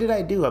fuck? What did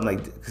I do? I'm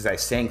like, because I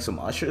sang some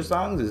Usher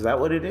songs? Is that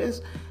what it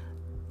is?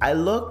 I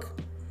look,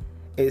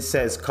 it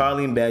says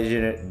Colleen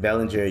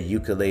Ballinger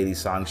ukulele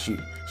song.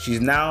 She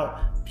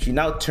now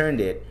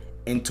turned it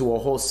into a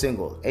whole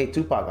single. Hey,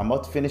 Tupac, I'm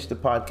about to finish the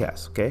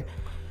podcast, okay?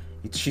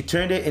 She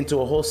turned it into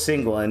a whole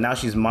single, and now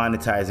she's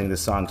monetizing the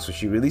song. So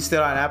she released it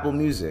on Apple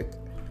Music,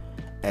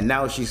 and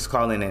now she's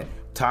calling it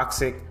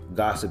Toxic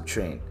Gossip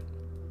Train.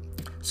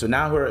 So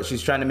now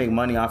she's trying to make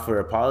money off her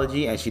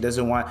apology, and she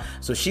doesn't want.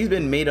 So she's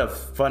been made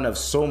fun of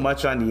so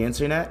much on the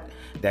internet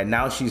that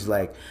now she's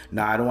like,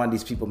 nah, I don't want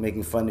these people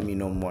making fun of me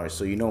no more.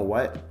 So you know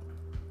what?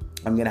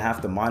 I'm gonna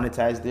have to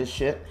monetize this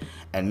shit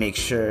and make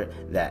sure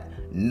that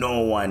no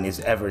one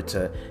is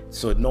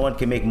so no one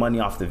can make money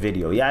off the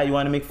video. Yeah, you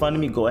want to make fun of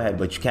me? Go ahead,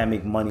 but you can't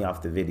make money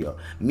off the video.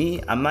 Me,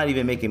 I'm not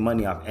even making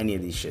money off any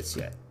of these shits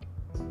yet.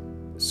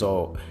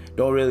 So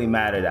don't really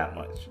matter that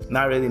much.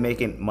 Not really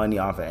making money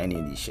off of any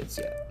of these shits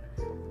yet.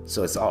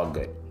 So it's all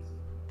good.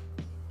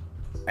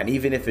 And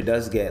even if it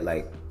does get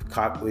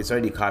it's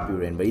already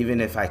copywritten, but even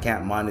if I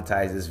can't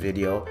monetize this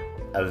video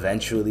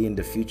eventually in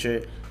the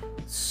future,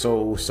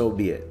 so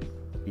be it.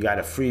 You got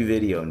a free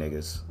video,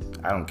 niggas.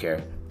 I don't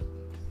care.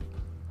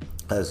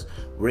 Because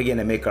we're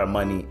gonna make our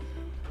money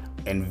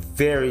in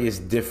various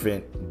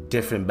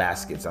different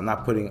baskets. I'm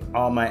not putting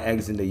all my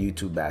eggs in the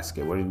YouTube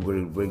basket.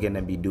 We're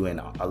gonna be doing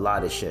a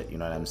lot of shit, you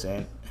know what I'm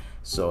saying?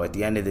 So at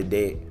the end of the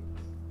day,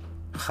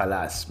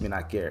 khalas, me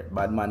not care.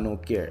 Bad man no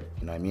care.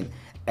 You know what I mean?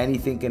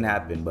 Anything can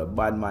happen, but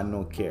bad man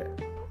no care.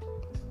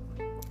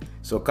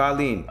 So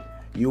Colleen,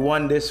 you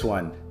won this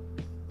one.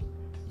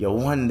 You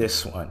won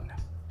this one.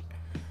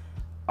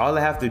 All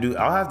I have to do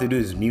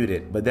is mute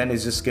it, but then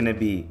it's just gonna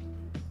be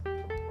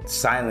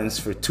silence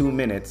for 2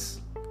 minutes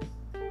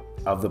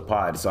of the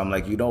pod. So I'm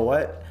like, you know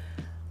what?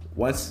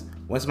 Once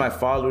my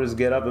followers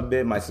get up a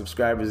bit, my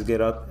subscribers get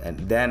up, and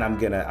then I'm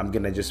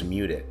gonna just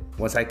mute it.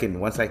 Once I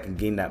can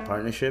gain that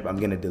partnership, I'm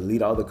gonna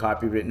delete all the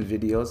copywritten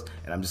videos,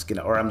 and I'm just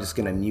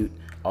gonna mute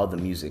all the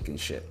music and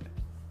shit.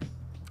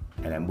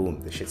 And then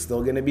boom, the shit's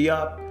still gonna be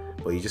up,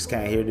 but you just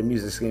can't hear the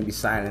music. It's gonna be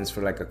silence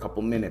for like a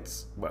couple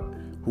minutes. But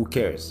who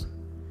cares?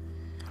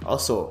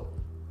 Also,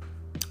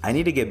 I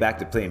need to get back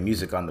to playing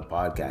music on the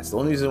podcast. The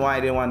only reason why I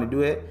didn't want to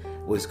do it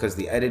was because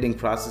the editing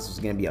process was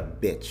gonna be a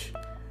bitch.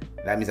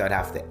 That means I'd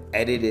have to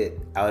edit it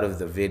out of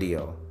the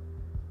video,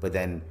 but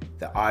then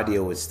the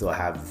audio would still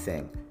have the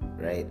thing,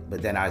 right?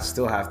 But then I'd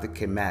still have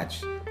to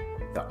match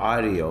the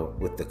audio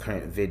with the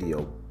current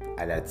video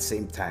at the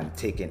same time.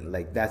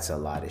 That's a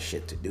lot of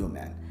shit to do,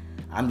 man.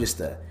 I'm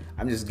just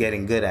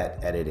getting good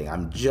at editing.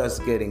 I'm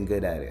just getting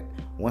good at it.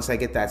 Once I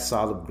get that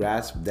solid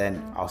grasp,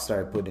 then I'll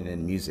start putting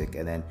in music,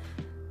 and then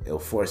it'll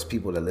force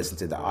people to listen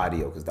to the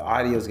audio, because the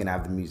audio is gonna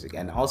have the music,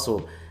 and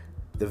also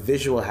the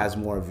visual has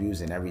more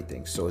views and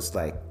everything. So it's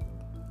like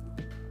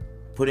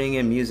putting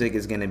in music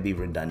is gonna be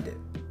redundant.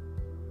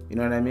 You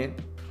know what I mean?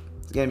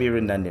 It's gonna be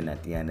redundant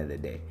at the end of the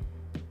day.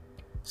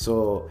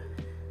 So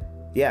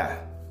yeah,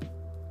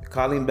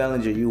 Colleen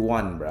Ballinger, you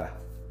won, bruh.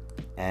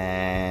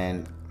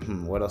 And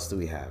what else do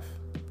we have?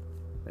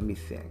 Let me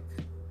think.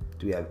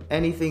 Do we have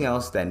anything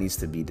else that needs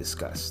to be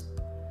discussed?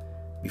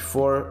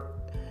 before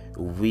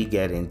we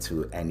get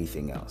into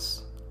anything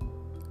else.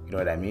 You know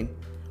what I mean?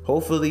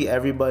 Hopefully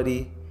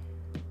everybody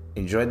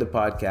enjoyed the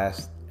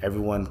podcast.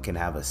 Everyone can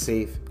have a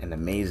safe and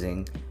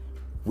amazing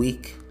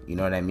week. You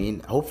know what I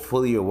mean?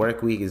 Hopefully your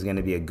work week is going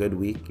to be a good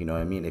week. You know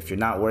what I mean? If you're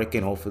not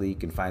working, hopefully you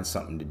can find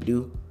something to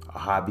do, a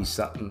hobby,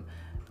 something.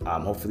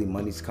 Hopefully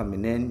money's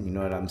coming in. You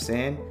know what I'm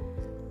saying?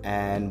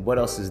 And what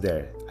else is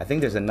there? I think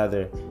there's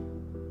another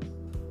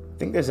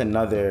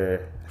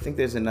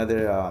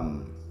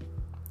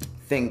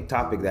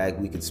topic that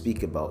we could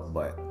speak about,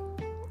 but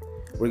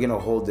we're gonna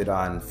hold it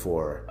on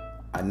for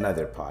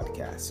another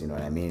podcast. You know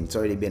what I mean? It's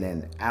already been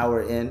an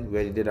hour in. We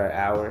already did our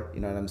hour.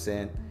 You know what I'm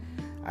saying?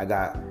 I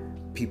got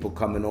people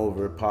coming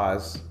over.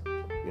 Pause. You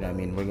know what I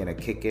mean? We're gonna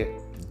kick it,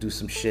 do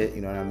some shit.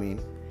 You know what I mean?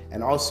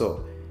 And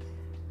also,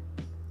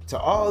 to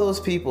all those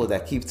people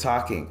that keep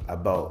talking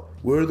about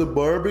where the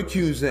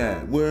barbecues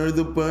at,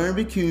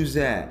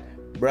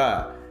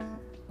 bruh,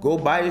 go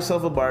buy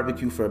yourself a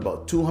barbecue for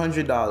about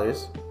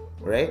 $200,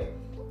 right?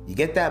 You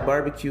get that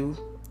barbecue,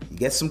 you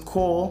get some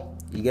coal,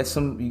 you get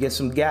some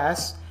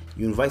gas,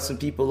 you invite some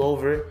people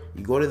over,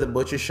 you go to the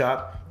butcher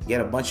shop, you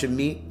get a bunch of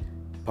meat,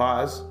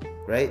 pause,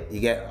 right? You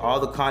get all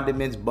the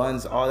condiments,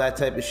 buns, all that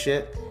type of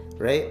shit,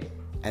 right?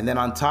 And then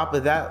on top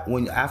of that,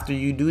 after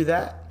you do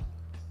that,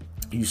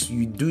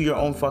 you do your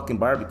own fucking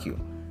barbecue.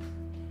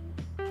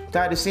 I'm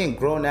tired of seeing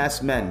grown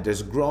ass men.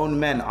 There's grown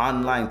men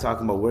online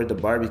talking about where the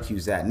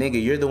barbecue's at.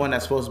 Nigga, you're the one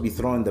that's supposed to be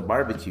throwing the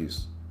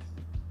barbecues.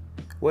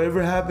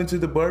 Whatever happened to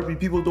the barbecue?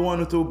 People don't want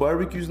to throw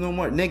barbecues no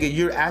more. Nigga,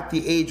 you're at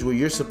the age where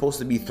you're supposed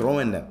to be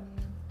throwing them.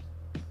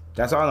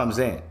 That's all I'm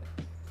saying.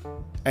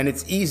 And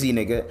it's easy,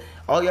 nigga.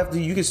 All you have to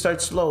do, you can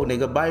start slow,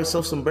 nigga. Buy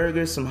yourself some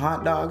burgers, some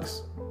hot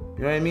dogs.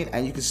 You know what I mean?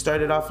 And you can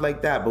start it off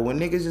like that. But when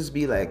niggas just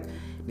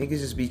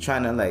be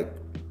trying to like,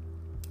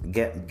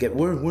 get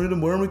where the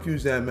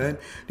barbecues at, man?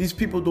 These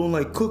people don't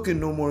like cooking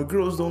no more.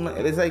 Girls don't like.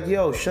 It's like,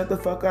 yo, shut the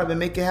fuck up and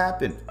make it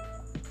happen.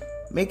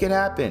 Make it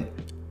happen.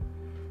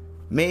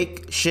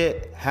 Make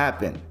shit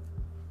happen.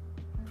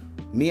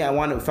 Me,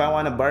 if I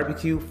want to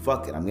barbecue,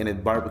 fuck it. I'm gonna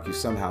barbecue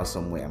somehow,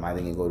 some way. I'm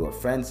either gonna go to a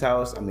friend's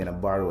house, I'm gonna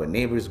borrow a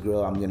neighbor's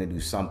grill, I'm gonna do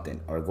something,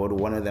 or go to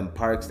one of them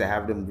parks that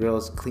have them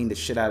grills, clean the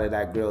shit out of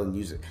that grill and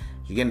use it.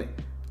 You're gonna,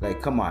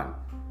 like, come on.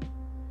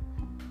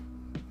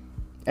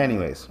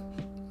 Anyways.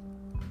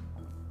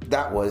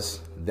 That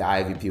was the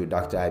IVP with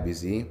Dr.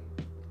 IBZ.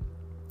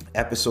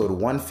 Episode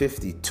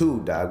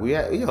 152, dog. We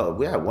at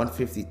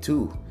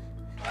 152.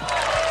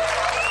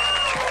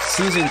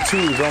 Season 2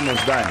 is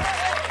almost done.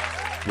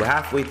 We're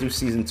halfway through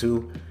season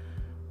 2.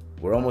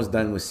 We're almost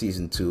done with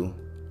season 2.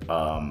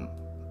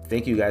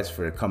 Thank you guys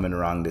for coming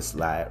along this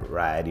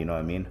ride, you know what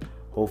I mean?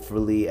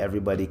 Hopefully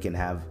everybody can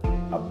have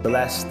a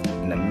blessed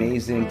and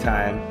amazing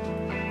time.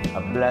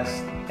 A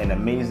blessed and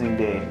amazing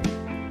day.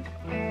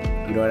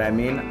 You know what I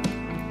mean?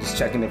 Just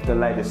checking if the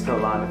light is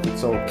still on, if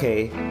it's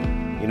okay.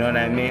 You know what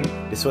I mean?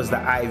 This was the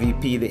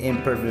IVP, the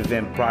Imperfect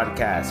Event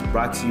Podcast,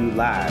 brought to you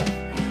live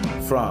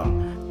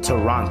from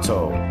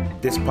Toronto.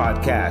 This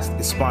podcast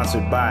is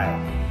sponsored by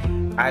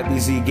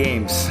IBZ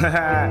Games.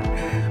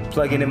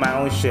 Plugging in my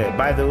own shit.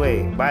 By the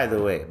way,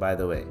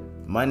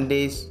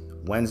 Mondays,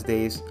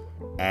 Wednesdays,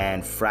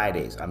 and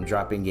Fridays, I'm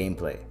dropping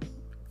gameplay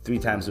 3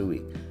 times a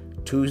week.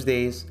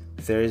 Tuesdays,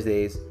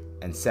 Thursdays,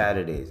 and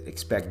Saturdays,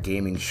 expect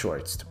gaming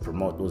shorts to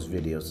promote those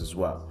videos as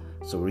well.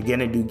 So we're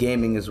gonna do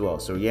gaming as well.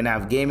 So we're gonna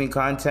have gaming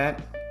content,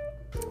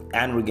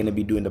 and we're gonna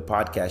be doing the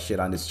podcast shit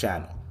on this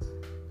channel.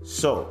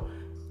 So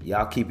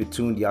y'all keep it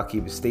tuned,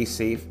 stay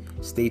safe,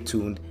 stay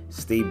tuned,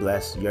 stay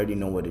blessed. You already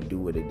know what to do,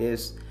 what it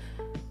is.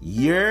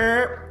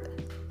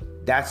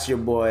 That's your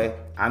boy.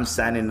 I'm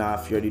signing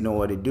off. You already know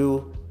what to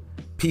do.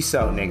 Peace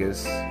out,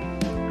 niggas.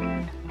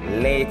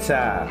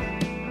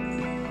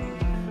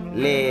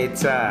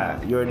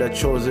 Later, you're the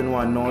chosen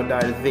one, no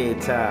Darth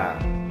Vader.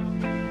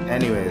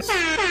 Anyways.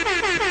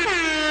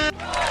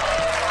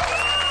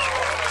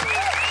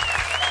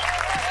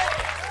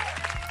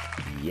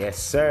 Yes,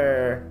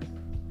 sir.